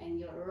 and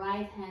your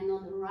right hand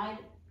on the right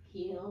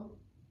heel.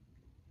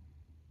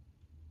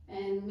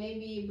 And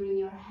maybe bring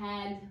your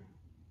head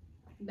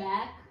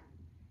back,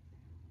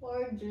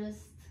 or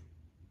just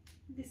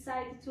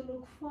decide to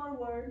look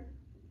forward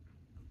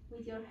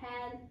with your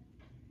head.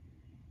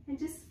 And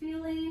just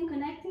feeling,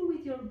 connecting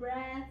with your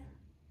breath,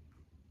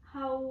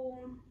 how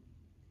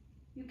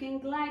you can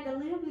glide a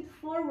little bit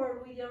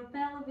forward with your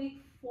pelvic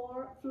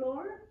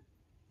floor,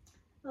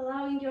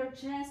 allowing your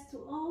chest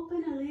to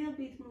open a little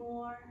bit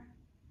more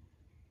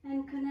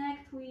and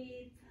connect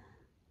with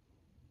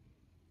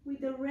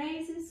the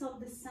raises of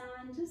the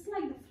sun, just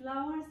like the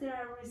flowers that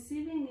are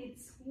receiving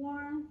its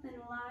warmth and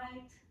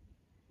light.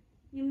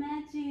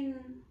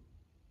 Imagine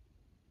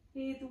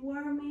it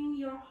warming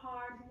your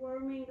heart,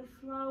 warming the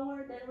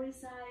flower that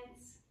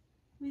resides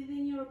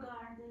within your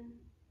garden,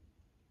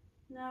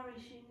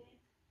 nourishing it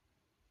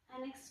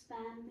and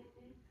expanding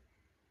it.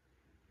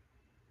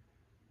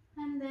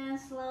 And then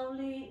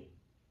slowly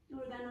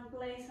we're gonna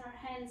place our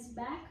hands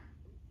back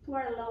to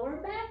our lower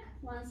back,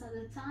 once at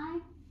a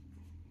time,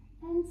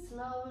 and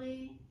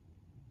slowly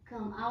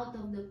come out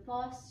of the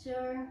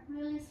posture,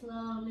 really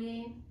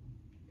slowly,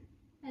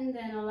 and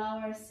then allow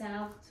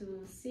ourselves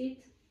to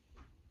sit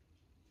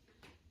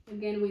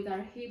again with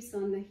our hips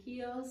on the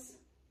heels,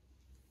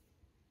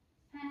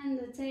 and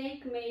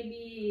take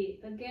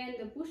maybe again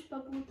the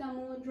Pushpakuta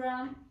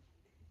Mudra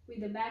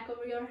with the back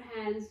of your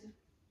hands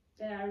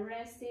that are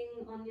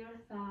resting on your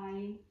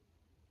thigh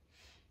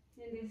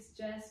in this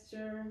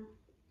gesture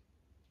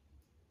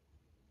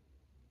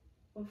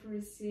of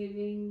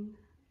receiving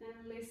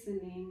and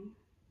listening,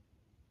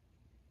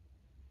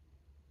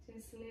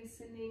 just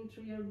listening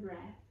through your breath.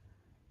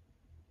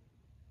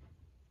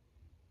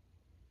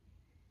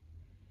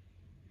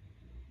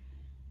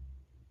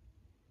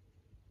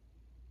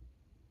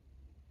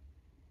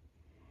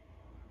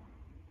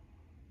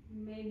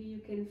 Maybe you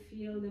can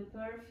feel the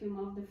perfume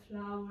of the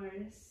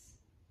flowers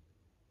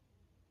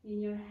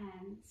in your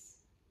hands,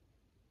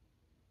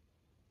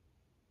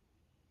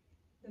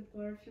 the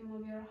perfume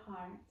of your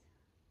heart.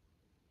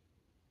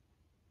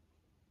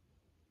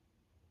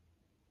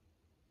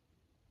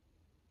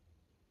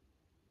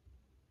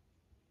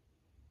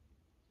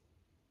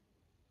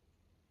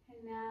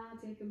 And now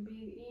take a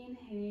big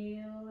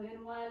inhale,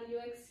 and while you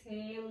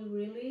exhale,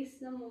 release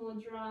the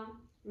mudra.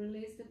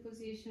 Release the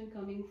position,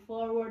 coming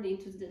forward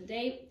into the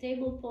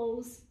table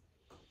pose.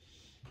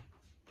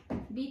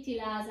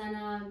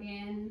 Vittilasana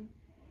again,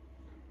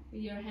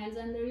 with your hands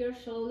under your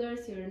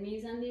shoulders, your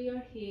knees under your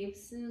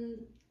hips, and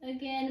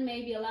again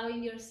maybe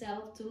allowing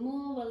yourself to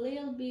move a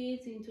little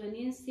bit into an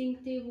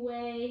instinctive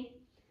way,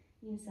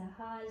 in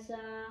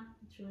Sahaja,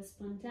 through a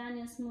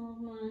spontaneous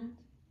movement.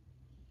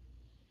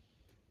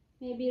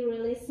 Maybe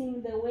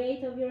releasing the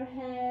weight of your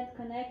head,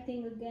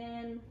 connecting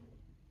again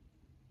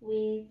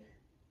with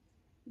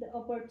the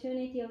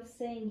opportunity of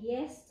saying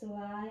yes to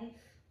life,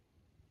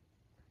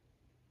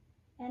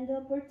 and the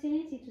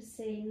opportunity to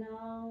say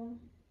no,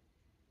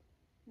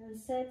 and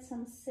set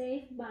some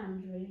safe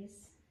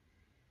boundaries.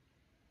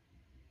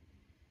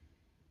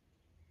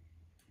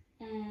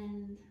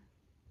 And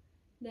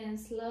then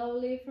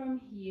slowly from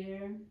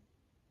here,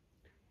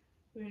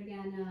 We're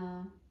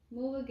gonna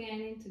move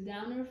again into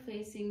downward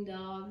facing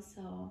dog.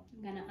 So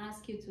I'm gonna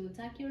ask you to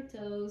tuck your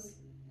toes.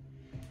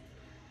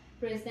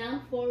 Press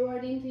down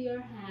forward into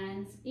your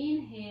hands.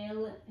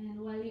 Inhale, and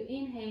while you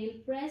inhale,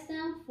 press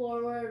down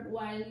forward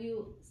while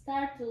you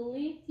start to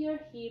lift your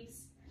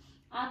hips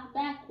up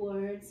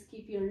backwards.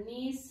 Keep your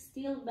knees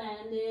still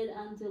bended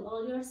until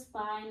all your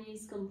spine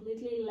is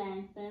completely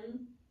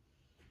lengthened.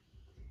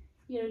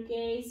 Your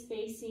gaze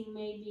facing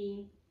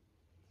maybe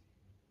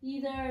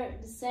either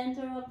the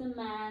center of the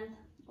mat,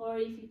 or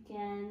if you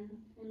can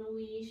and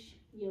wish,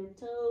 your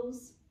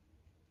toes.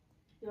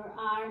 Your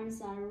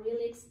arms are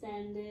really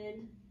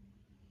extended.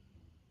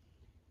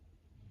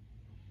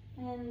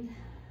 And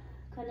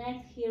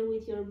connect here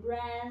with your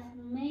breath,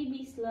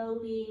 maybe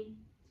slowly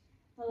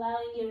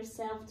allowing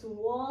yourself to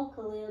walk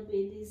a little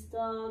bit this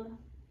dog,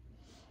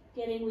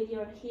 getting with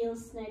your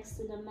heels next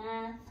to the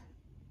mat.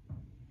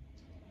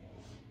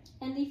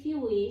 And if you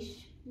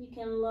wish, you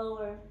can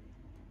lower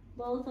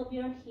both of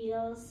your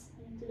heels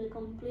into the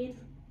complete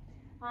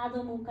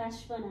Adho Mukha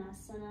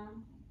Svanasana,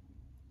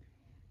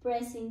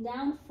 pressing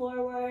down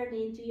forward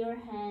into your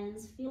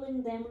hands,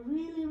 feeling them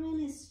really,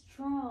 really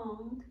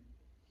strong,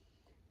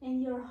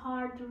 and your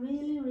heart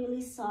really,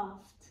 really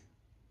soft.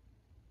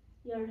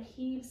 Your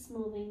hips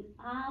moving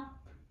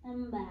up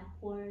and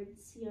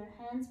backwards, your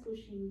hands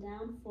pushing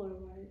down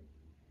forward,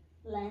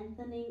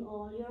 lengthening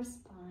all your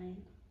spine.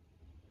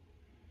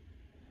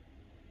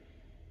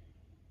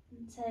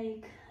 And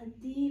take a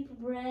deep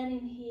breath in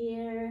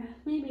here,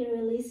 maybe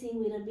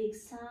releasing with a big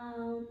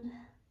sound.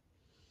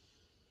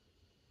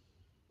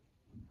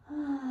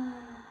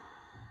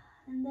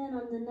 And then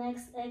on the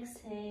next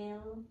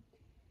exhale,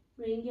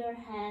 bring your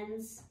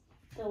hands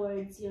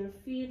towards your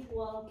feet,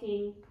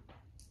 walking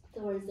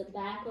towards the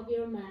back of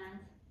your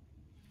mat.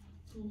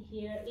 And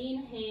here,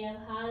 inhale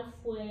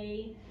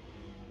halfway,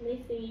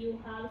 lifting you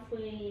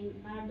halfway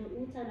in Ardha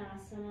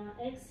Uttanasana.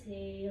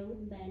 Exhale,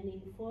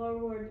 bending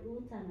forward,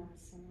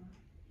 Uttanasana.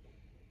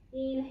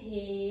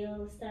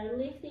 Inhale, start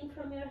lifting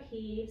from your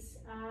hips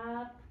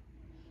up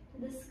to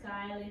the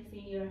sky,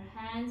 lifting your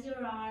hands,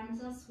 your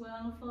arms as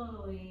well,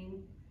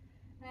 following.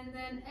 And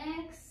then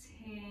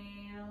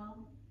exhale.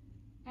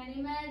 And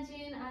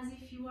imagine as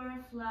if you were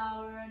a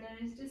flower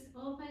that is just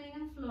opening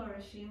and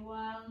flourishing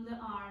while the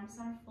arms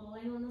are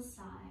falling on the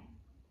side.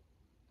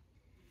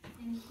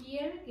 And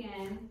here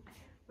again,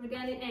 we're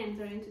going to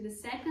enter into the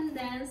second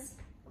dance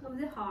of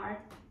the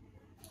heart.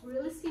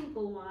 Really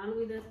simple one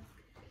with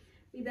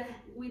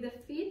the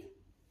feet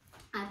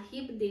at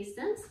hip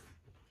distance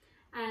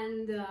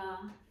and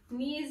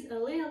knees a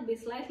little bit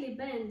slightly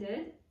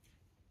bended,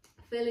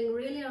 feeling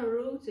really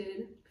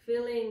rooted,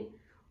 feeling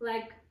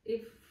like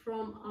if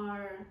from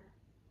our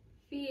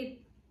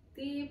feet,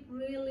 deep,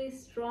 really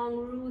strong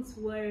roots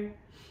were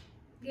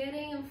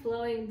getting and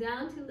flowing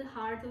down to the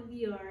heart of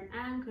the earth,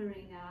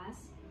 anchoring us.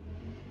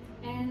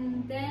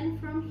 And then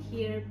from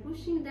here,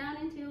 pushing down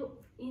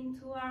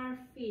into our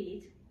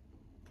feet,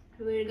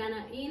 we're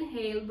gonna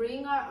inhale,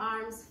 bring our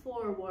arms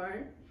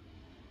forward.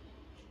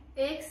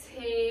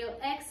 Exhale,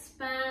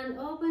 expand,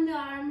 open the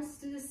arms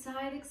to the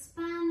side,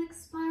 expand,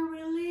 expand,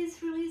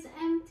 release, release,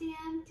 empty,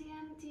 empty,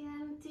 empty,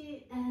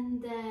 empty. And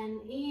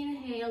then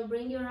inhale,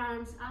 bring your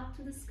arms up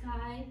to the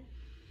sky.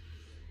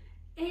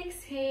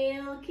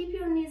 Exhale, keep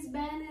your knees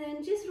bent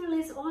and just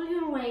release all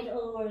your weight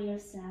over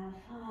yourself.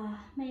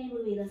 Maybe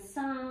with a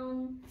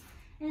sound.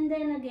 And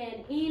then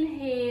again,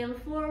 inhale,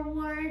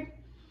 forward.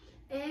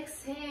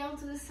 Exhale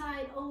to the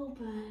side,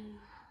 open.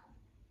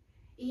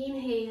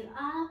 Inhale,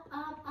 up,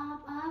 up,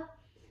 up, up.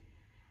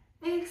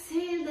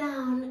 Exhale,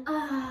 down.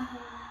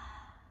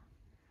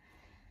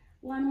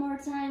 One more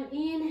time,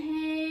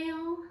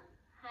 inhale,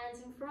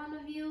 hands in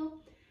front of you.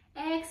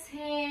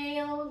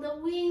 Exhale, the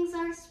wings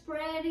are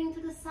spreading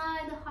to the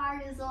side, the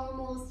heart is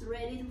almost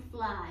ready to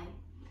fly.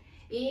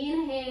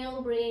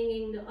 Inhale,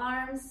 bringing the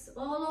arms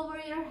all over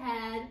your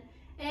head.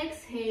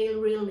 Exhale,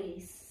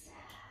 release.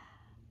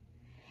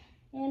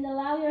 And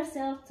allow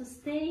yourself to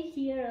stay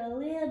here a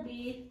little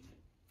bit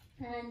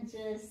and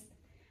just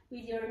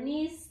with your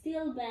knees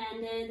still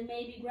bended,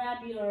 maybe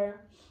grab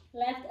your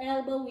left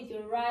elbow with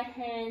your right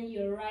hand,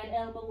 your right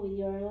elbow with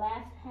your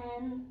left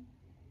hand.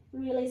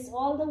 Release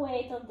all the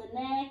weight of the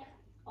neck,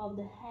 of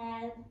the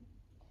head,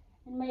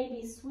 and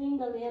maybe swing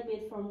a little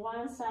bit from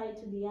one side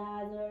to the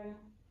other.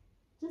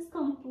 Just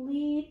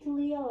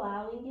completely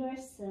allowing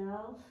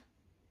yourself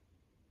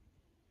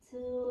to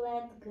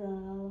let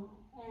go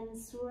and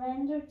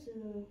surrender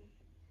to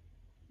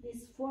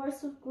this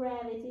force of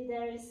gravity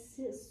that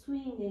is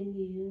swinging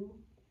you.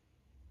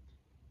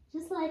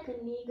 Just like an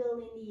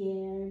eagle in the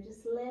air,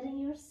 just letting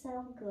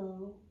yourself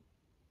go.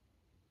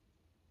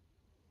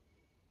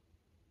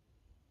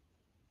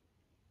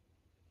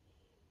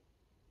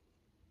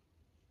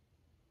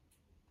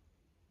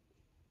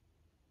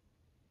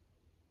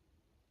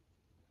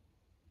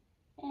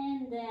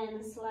 And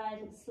then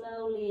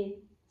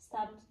slowly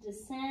stop to the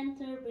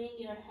center, bring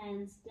your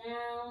hands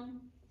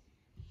down.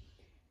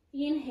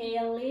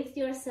 Inhale, lift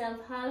yourself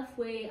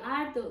halfway,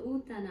 Ardha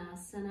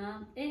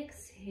Uttanasana.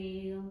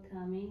 Exhale,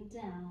 coming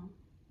down.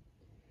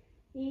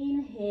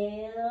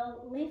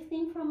 Inhale,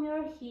 lifting from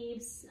your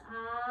hips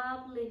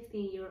up,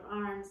 lifting your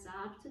arms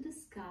up to the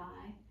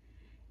sky.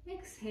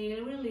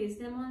 Exhale, release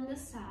them on the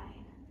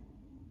side.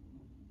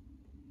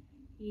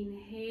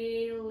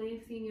 Inhale,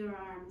 lifting your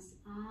arms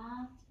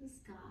up to the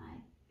sky.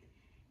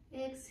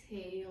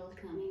 Exhale,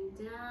 coming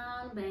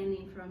down,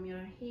 bending from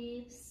your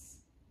hips.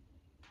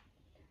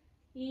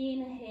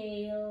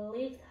 Inhale,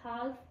 lift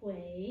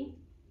halfway.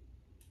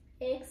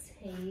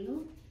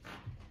 Exhale,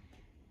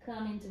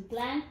 come into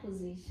plank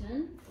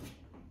position.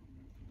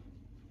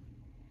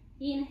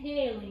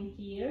 Inhaling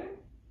here.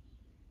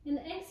 And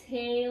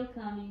exhale,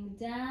 coming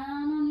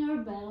down on your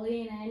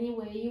belly in any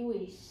way you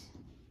wish.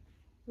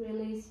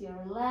 Release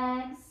your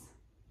legs.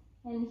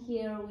 And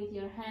here with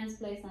your hands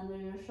placed under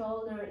your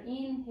shoulder,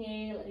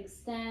 inhale,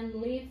 extend,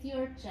 lift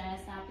your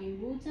chest up in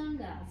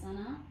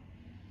Bhujangasana.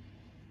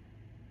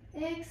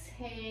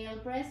 Exhale,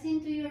 press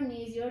into your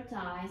knees, your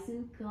thighs,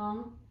 and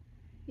come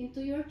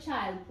into your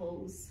child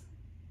pose.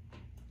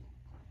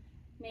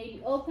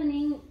 Maybe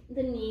opening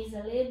the knees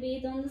a little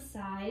bit on the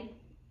side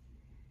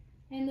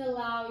and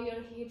allow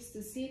your hips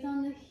to sit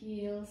on the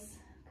heels,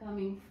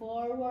 coming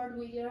forward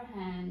with your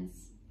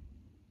hands.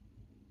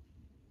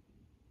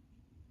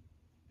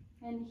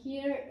 And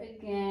here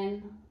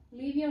again,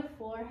 leave your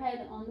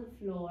forehead on the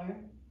floor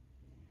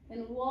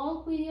and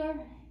walk with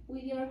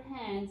your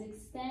hands,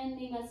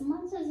 extending as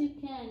much as you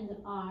can the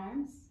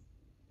arms,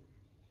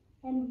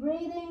 and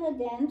breathing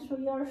again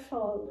through your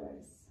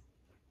shoulders.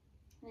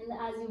 And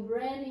as you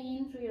breathe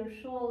in through your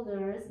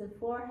shoulders, the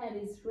forehead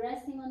is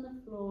resting on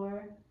the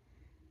floor.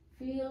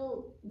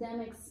 Feel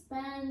them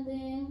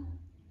expanding,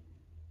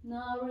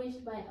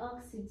 nourished by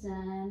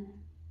oxygen.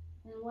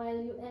 And while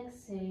you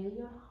exhale,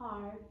 your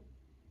heart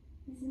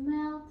is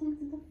melting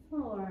to the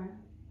floor,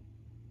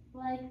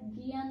 like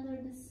ghee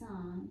under the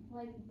sun,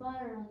 like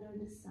butter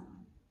under the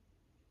sun.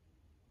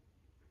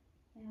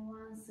 And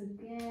once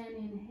again,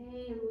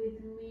 inhale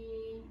with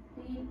me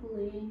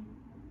deeply.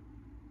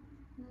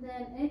 And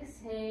then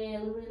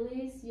exhale,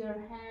 release your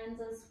hands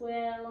as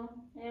well.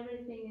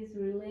 Everything is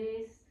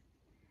released.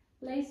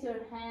 Place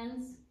your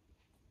hands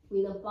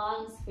with the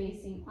palms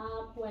facing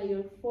up while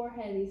your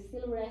forehead is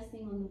still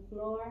resting on the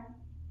floor.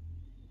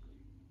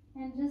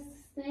 And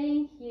just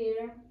staying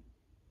here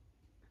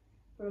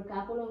for a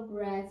couple of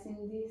breaths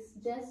in this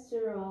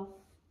gesture of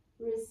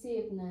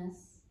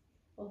receiveness,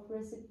 of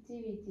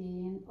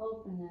receptivity and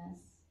openness.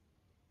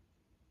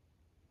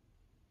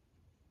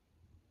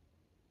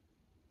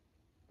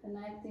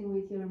 Connecting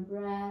with your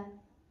breath,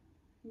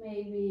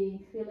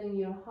 maybe feeling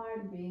your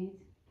heartbeat.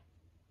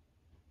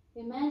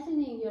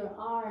 Imagining your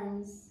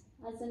arms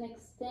as an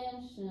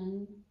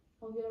extension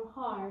of your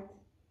heart,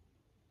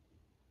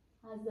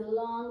 as the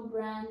long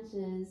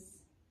branches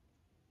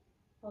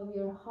of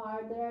your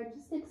heart that are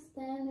just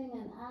extending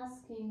and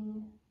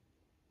asking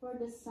for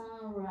the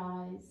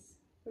sunrise,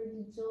 for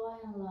the joy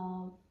and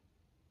love,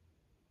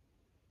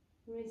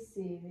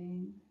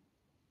 receiving.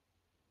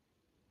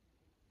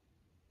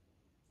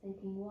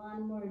 Taking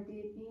one more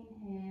deep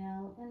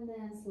inhale and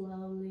then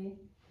slowly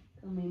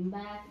coming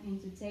back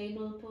into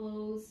table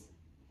pose,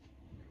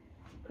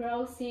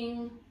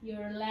 crossing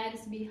your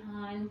legs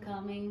behind,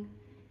 coming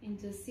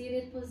into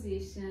seated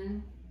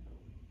position.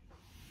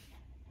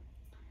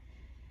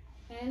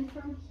 And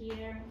from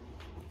here,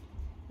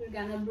 we're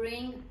gonna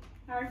bring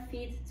our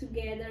feet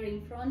together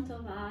in front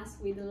of us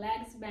with the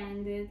legs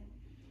bended,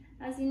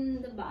 as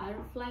in the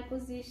butterfly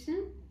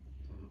position.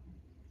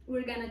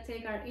 We're gonna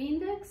take our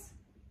index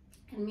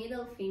and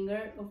middle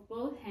finger of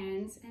both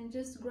hands and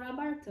just grab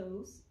our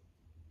toes.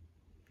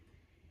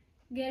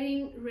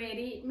 Getting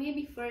ready,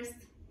 maybe first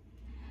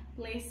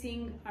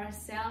placing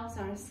ourselves,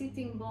 our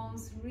sitting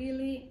bones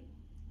really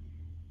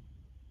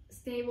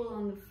stable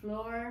on the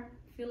floor,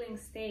 feeling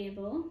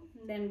stable,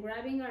 and then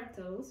grabbing our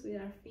toes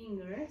with our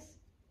fingers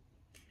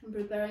and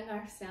preparing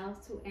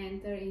ourselves to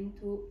enter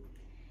into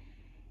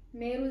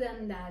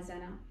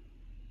Merudandasana.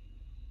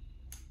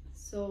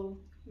 So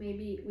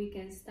maybe we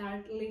can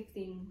start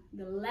lifting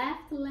the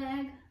left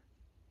leg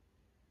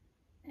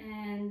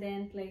and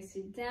then place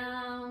it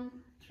down.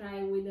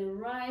 Try with the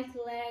right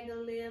leg a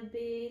little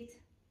bit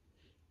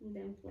and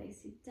then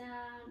place it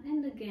down,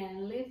 and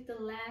again lift the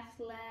left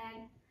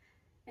leg,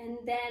 and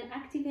then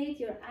activate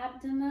your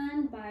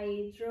abdomen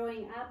by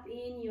drawing up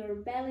in your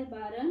belly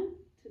button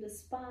to the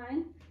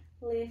spine.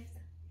 Lift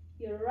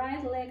your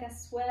right leg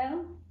as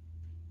well.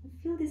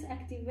 Feel this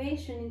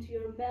activation into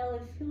your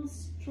belly. Feel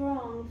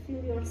strong.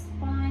 Feel your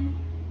spine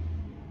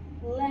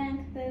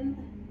lengthened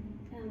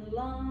and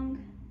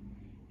long.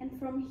 And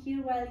from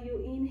here, while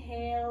you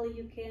inhale,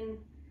 you can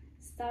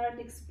start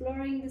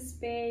exploring the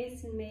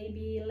space and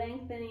maybe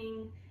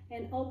lengthening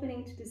and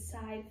opening to the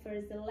side,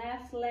 first the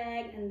left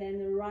leg and then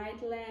the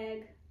right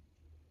leg,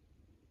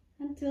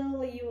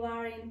 until you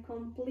are in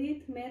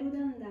complete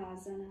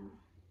Merudandasana.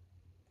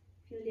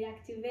 Feel the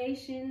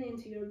activation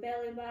into your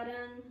belly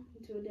button,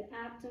 into the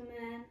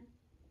abdomen.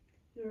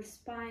 Your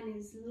spine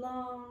is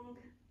long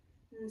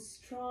and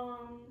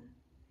strong.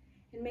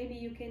 And maybe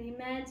you can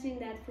imagine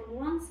that from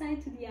one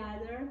side to the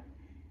other,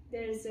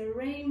 there's a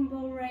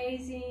rainbow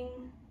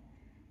raising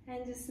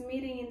and just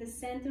meeting in the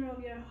center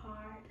of your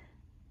heart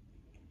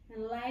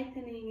and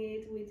lightening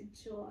it with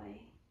joy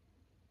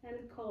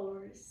and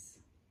colors.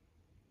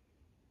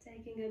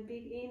 Taking a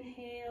big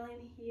inhale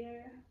in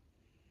here.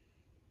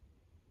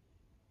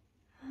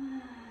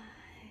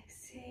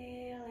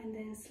 Exhale, and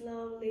then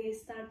slowly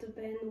start to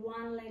bend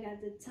one leg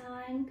at a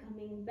time,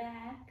 coming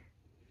back.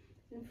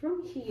 And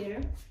from here,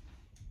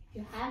 if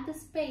you have the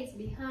space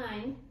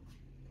behind,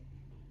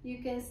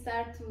 you can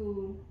start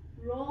to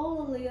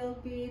roll a little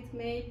bit,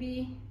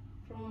 maybe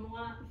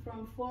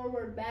from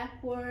forward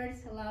backwards,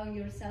 allowing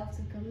yourself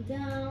to come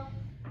down,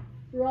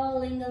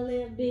 rolling a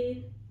little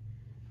bit,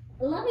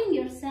 allowing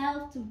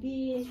yourself to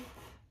be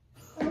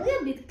a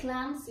little bit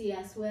clumsy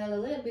as well, a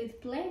little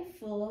bit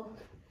playful,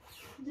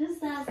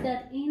 just as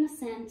that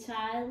innocent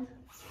child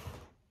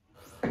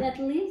that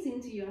lives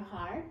into your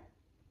heart.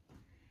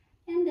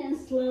 And then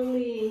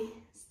slowly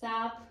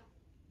stop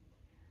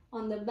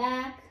on the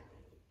back,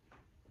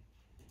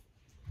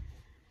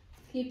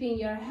 keeping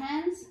your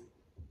hands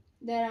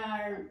that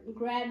are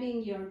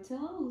grabbing your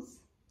toes.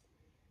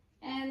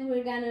 And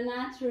we're gonna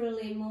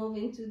naturally move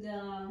into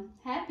the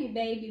happy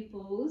baby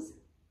pose.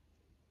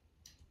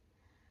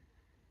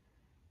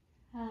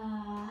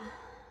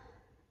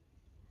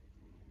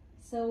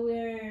 So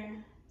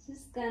we're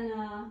just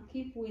gonna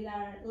keep with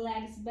our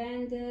legs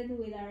bended,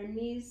 with our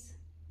knees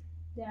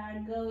that are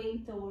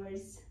going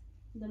towards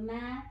the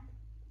mat,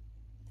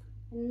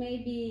 and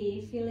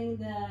maybe feeling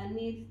the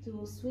need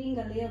to swing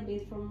a little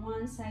bit from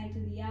one side to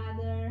the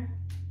other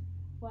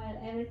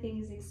while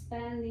everything is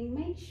expanding.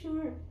 Make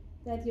sure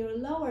that your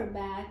lower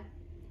back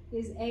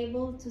is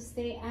able to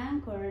stay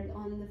anchored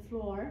on the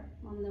floor,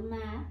 on the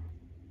mat.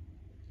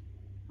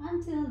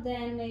 Until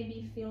then,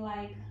 maybe feel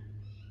like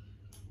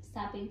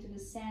stepping to the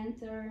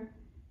center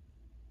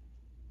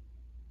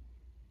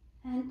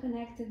and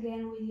connect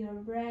again with your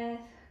breath,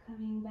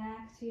 coming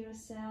back to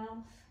yourself,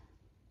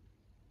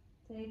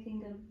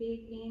 taking a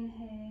big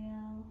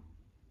inhale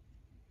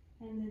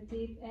and a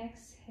deep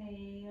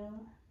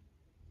exhale.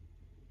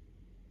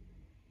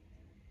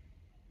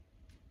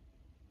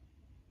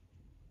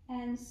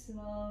 And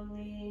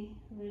slowly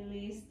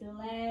release the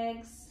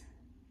legs,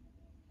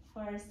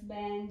 first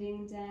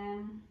bending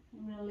them,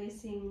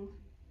 releasing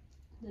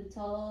the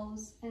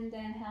toes, and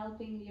then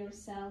helping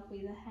yourself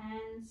with the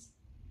hands,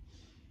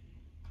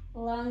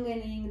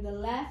 lengthening the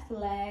left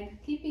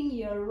leg, keeping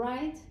your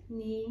right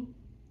knee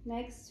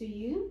next to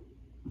you.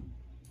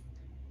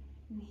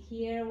 And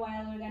here,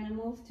 while we're gonna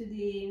move to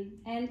the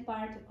end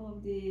part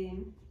of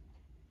the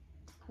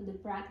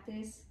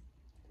practice,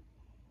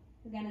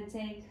 we're gonna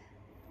take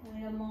a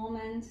little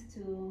moment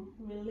to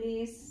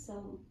release.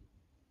 So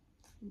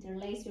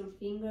interlace your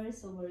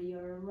fingers over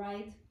your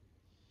right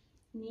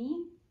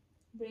knee,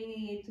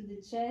 bringing it to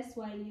the chest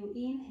while you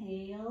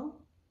inhale,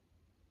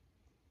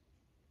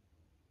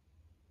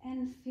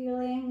 and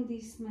feeling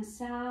this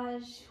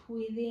massage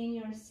within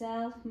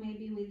yourself,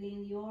 maybe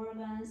within the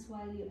organs,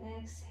 while you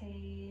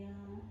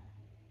exhale.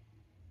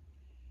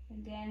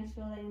 Again,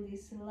 feeling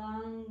this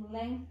long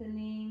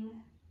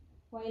lengthening.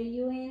 While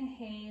you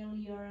inhale,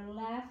 your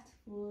left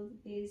foot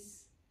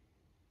is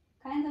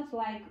kind of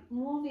like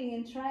moving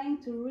and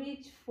trying to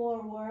reach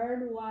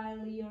forward,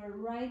 while your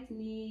right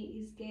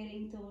knee is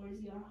getting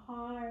towards your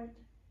heart.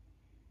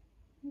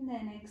 And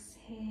then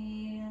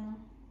exhale.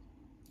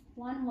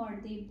 One more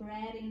deep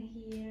breath in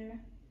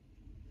here.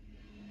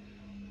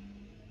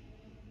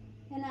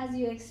 And as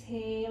you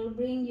exhale,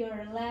 bring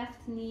your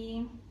left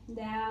knee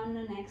down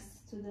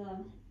next to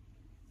the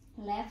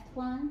left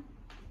one.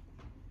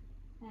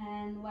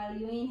 And while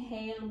you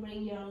inhale,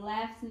 bring your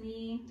left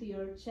knee to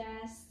your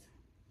chest,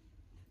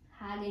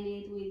 hugging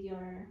it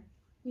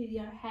with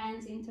your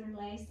hands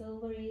interlaced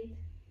over it.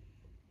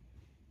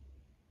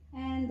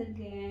 And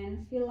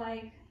again, feel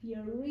like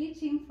you're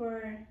reaching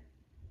for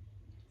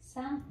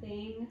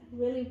something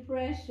really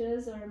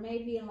precious, or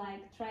maybe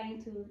like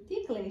trying to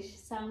ticklish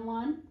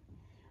someone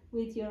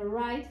with your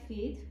right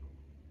feet,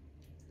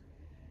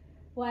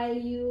 while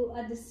you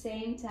at the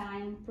same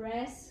time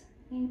press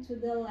into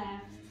the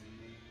left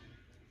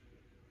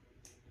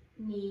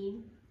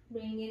knee,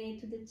 bringing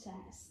it to the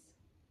chest.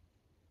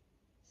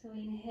 So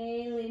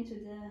inhale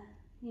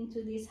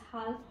into this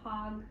half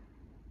hug,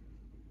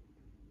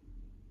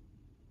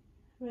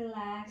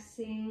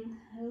 relaxing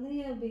a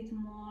little bit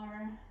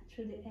more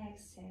through the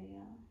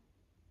exhale.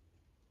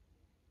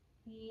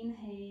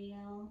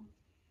 Inhale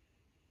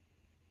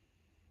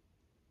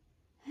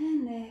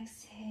and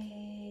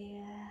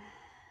exhale.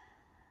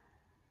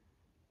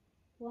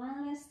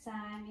 One last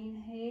time,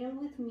 inhale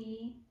with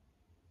me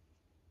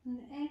and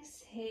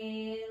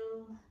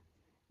exhale,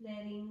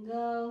 letting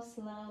go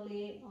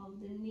slowly of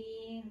the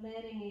knee,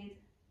 letting it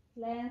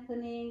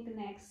lengthening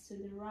next to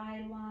the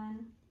right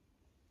one.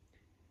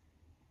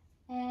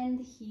 And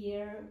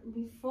here,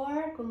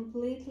 before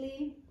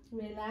completely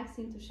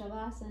relaxing to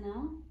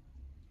Shavasana,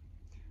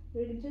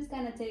 we're just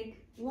gonna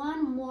take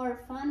one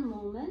more fun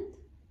moment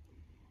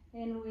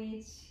in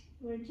which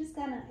we're just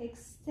gonna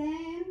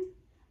extend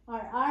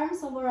our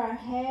arms over our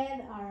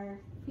head, our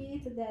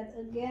feet that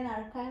again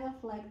are kind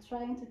of like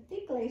trying to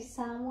ticklish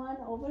someone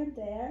over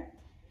there.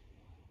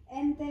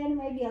 And then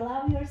maybe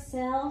allow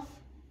yourself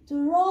to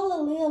roll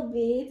a little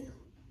bit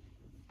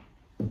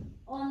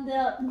on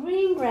the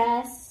green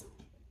grass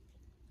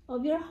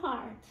of your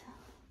heart,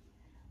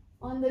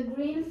 on the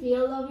green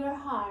field of your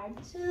heart,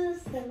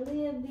 just a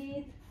little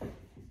bit,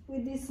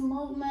 with this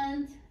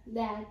movement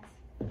that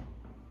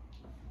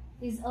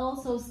is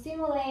also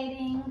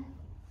stimulating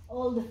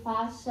all the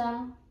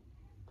fascia,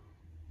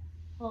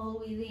 all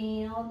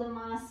within, all the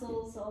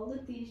muscles, all the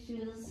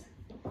tissues.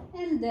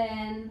 And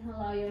then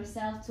allow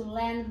yourself to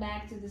land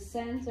back to the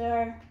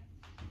center,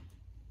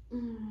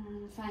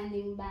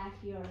 finding back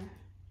your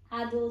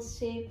adult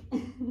shape.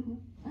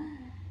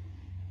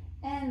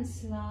 And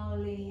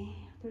slowly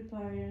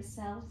prepare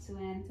yourself to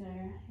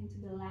enter into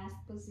the last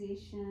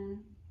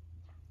position,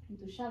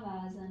 into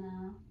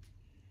Shavasana.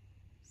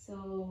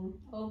 So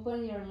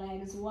open your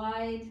legs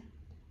wide,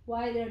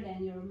 wider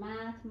than your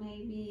mat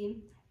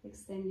maybe.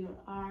 Extend your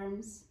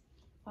arms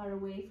far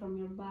away from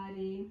your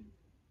body.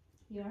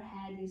 Your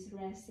head is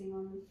resting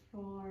on the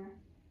floor.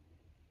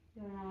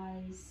 Your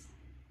eyes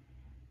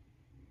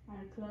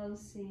are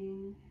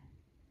closing.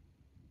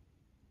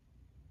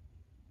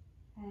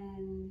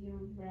 And your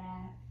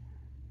breath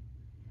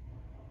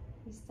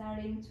is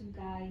starting to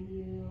guide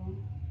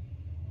you,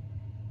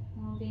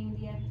 moving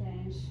the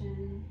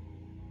attention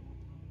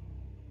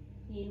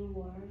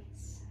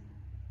inwards.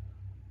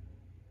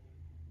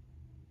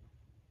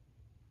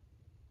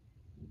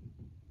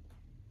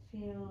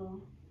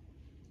 Feel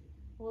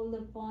all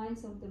the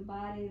points of the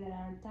body that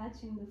are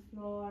touching the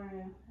floor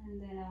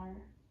and that are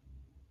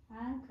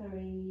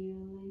anchoring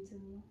you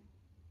into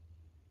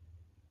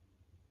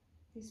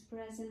this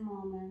present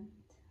moment.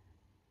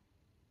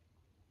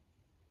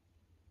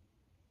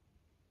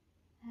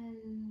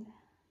 And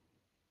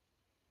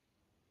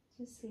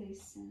just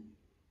listen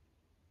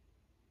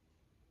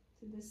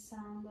to the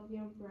sound of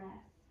your breath,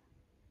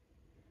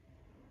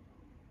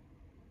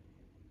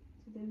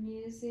 to the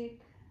music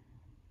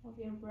of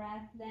your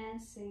breath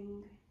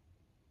dancing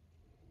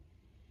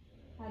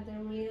at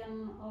the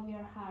rhythm of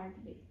your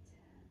heartbeat.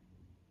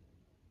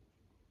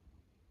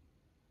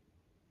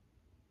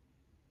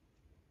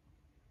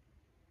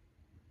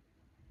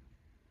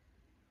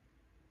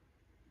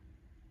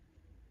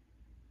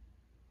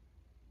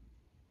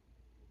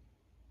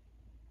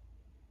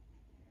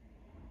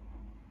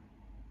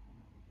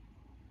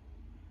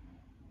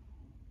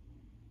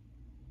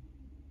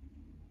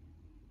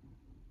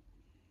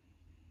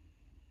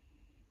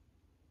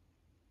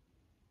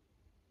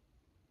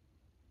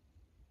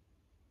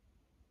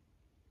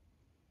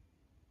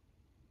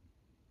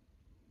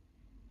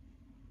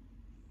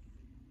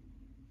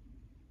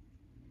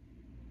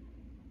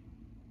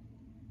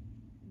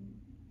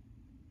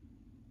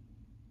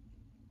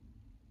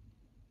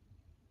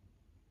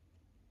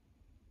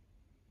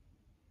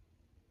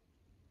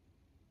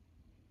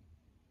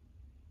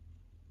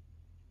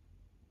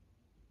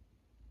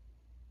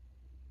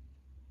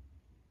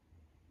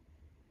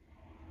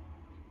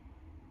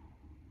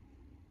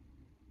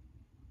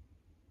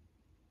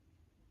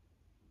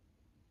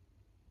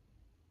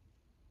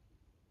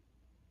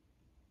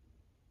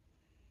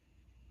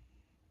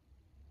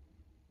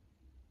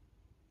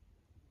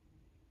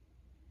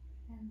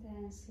 And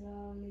then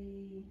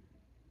slowly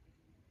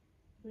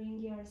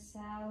bring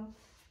yourself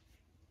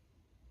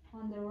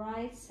on the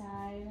right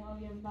side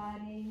of your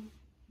body,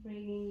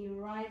 bringing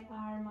your right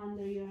arm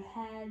under your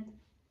head,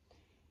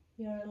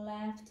 your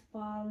left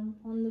palm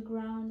on the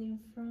ground in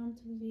front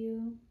of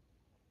you.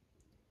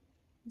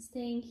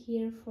 Staying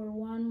here for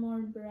one more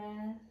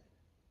breath.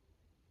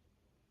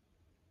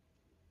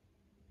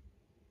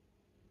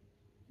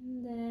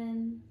 And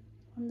then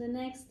on the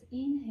next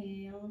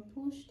inhale,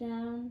 push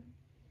down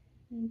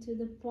into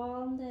the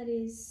palm that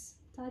is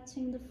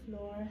touching the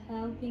floor,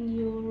 helping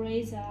you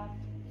raise up,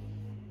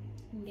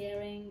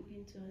 getting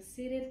into a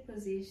seated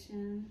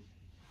position,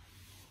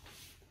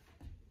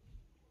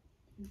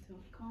 into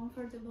a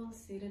comfortable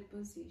seated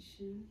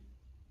position.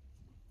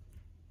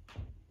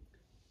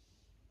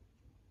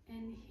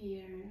 And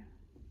here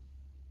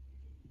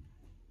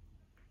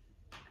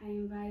I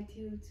invite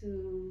you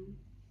to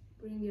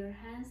bring your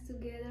hands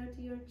together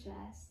to your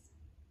chest,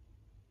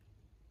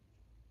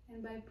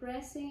 and by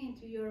pressing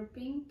into your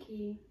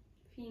pinky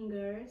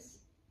fingers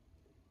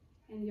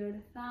and your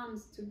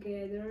thumbs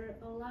together,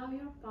 allow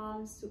your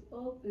palms to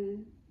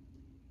open,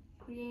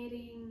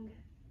 creating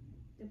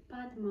the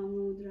Padma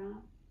Mudra,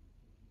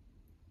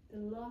 the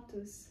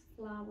lotus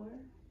flower,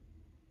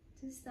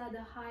 just at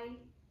the high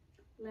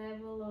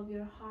level of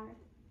your heart,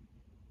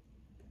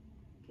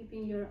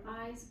 keeping your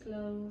eyes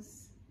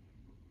closed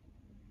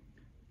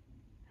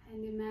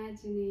and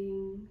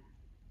imagining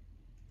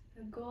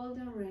a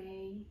golden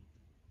ray,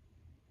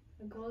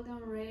 a golden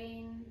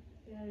rain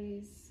that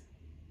is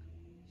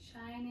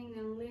shining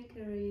and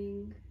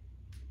flickering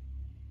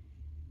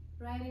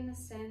right in the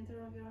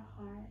center of your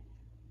heart,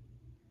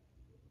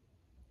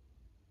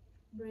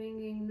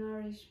 bringing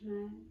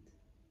nourishment,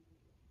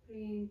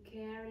 bringing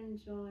care and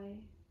joy,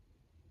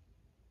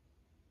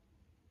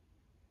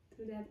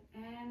 to that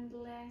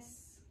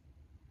endless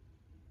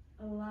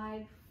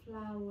alive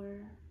flower.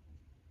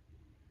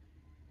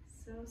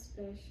 So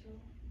special,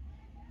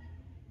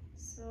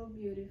 so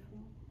beautiful.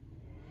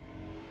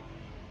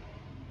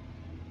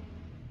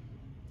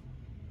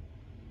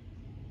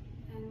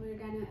 And we're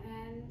gonna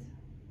end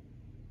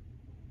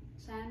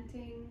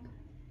chanting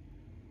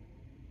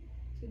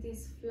to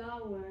this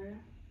flower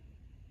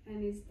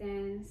and its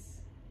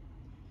dance,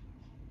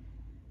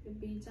 the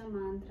Bija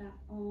mantra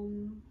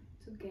Om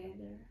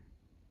together.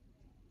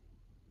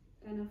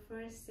 Gonna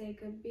first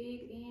take a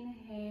big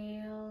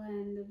inhale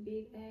and a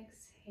big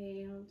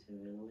exhale to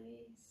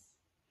release.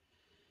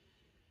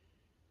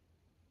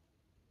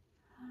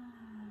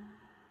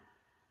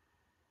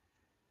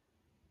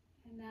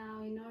 And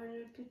now, in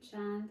order to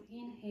chant,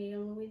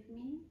 inhale with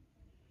me.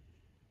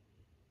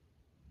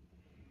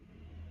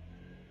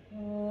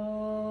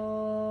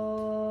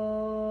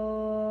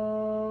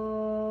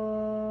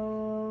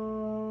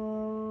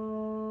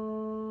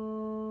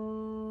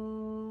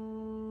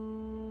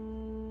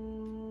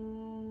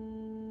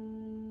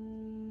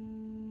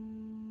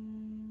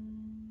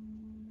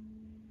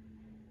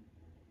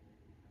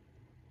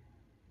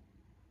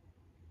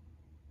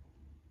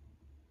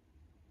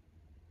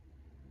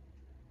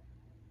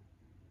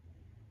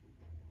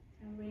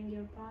 And bring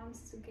your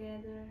palms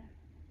together.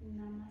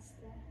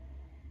 Namaste.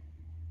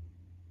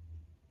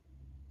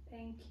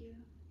 Thank you.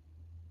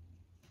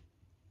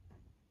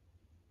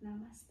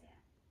 Namaste.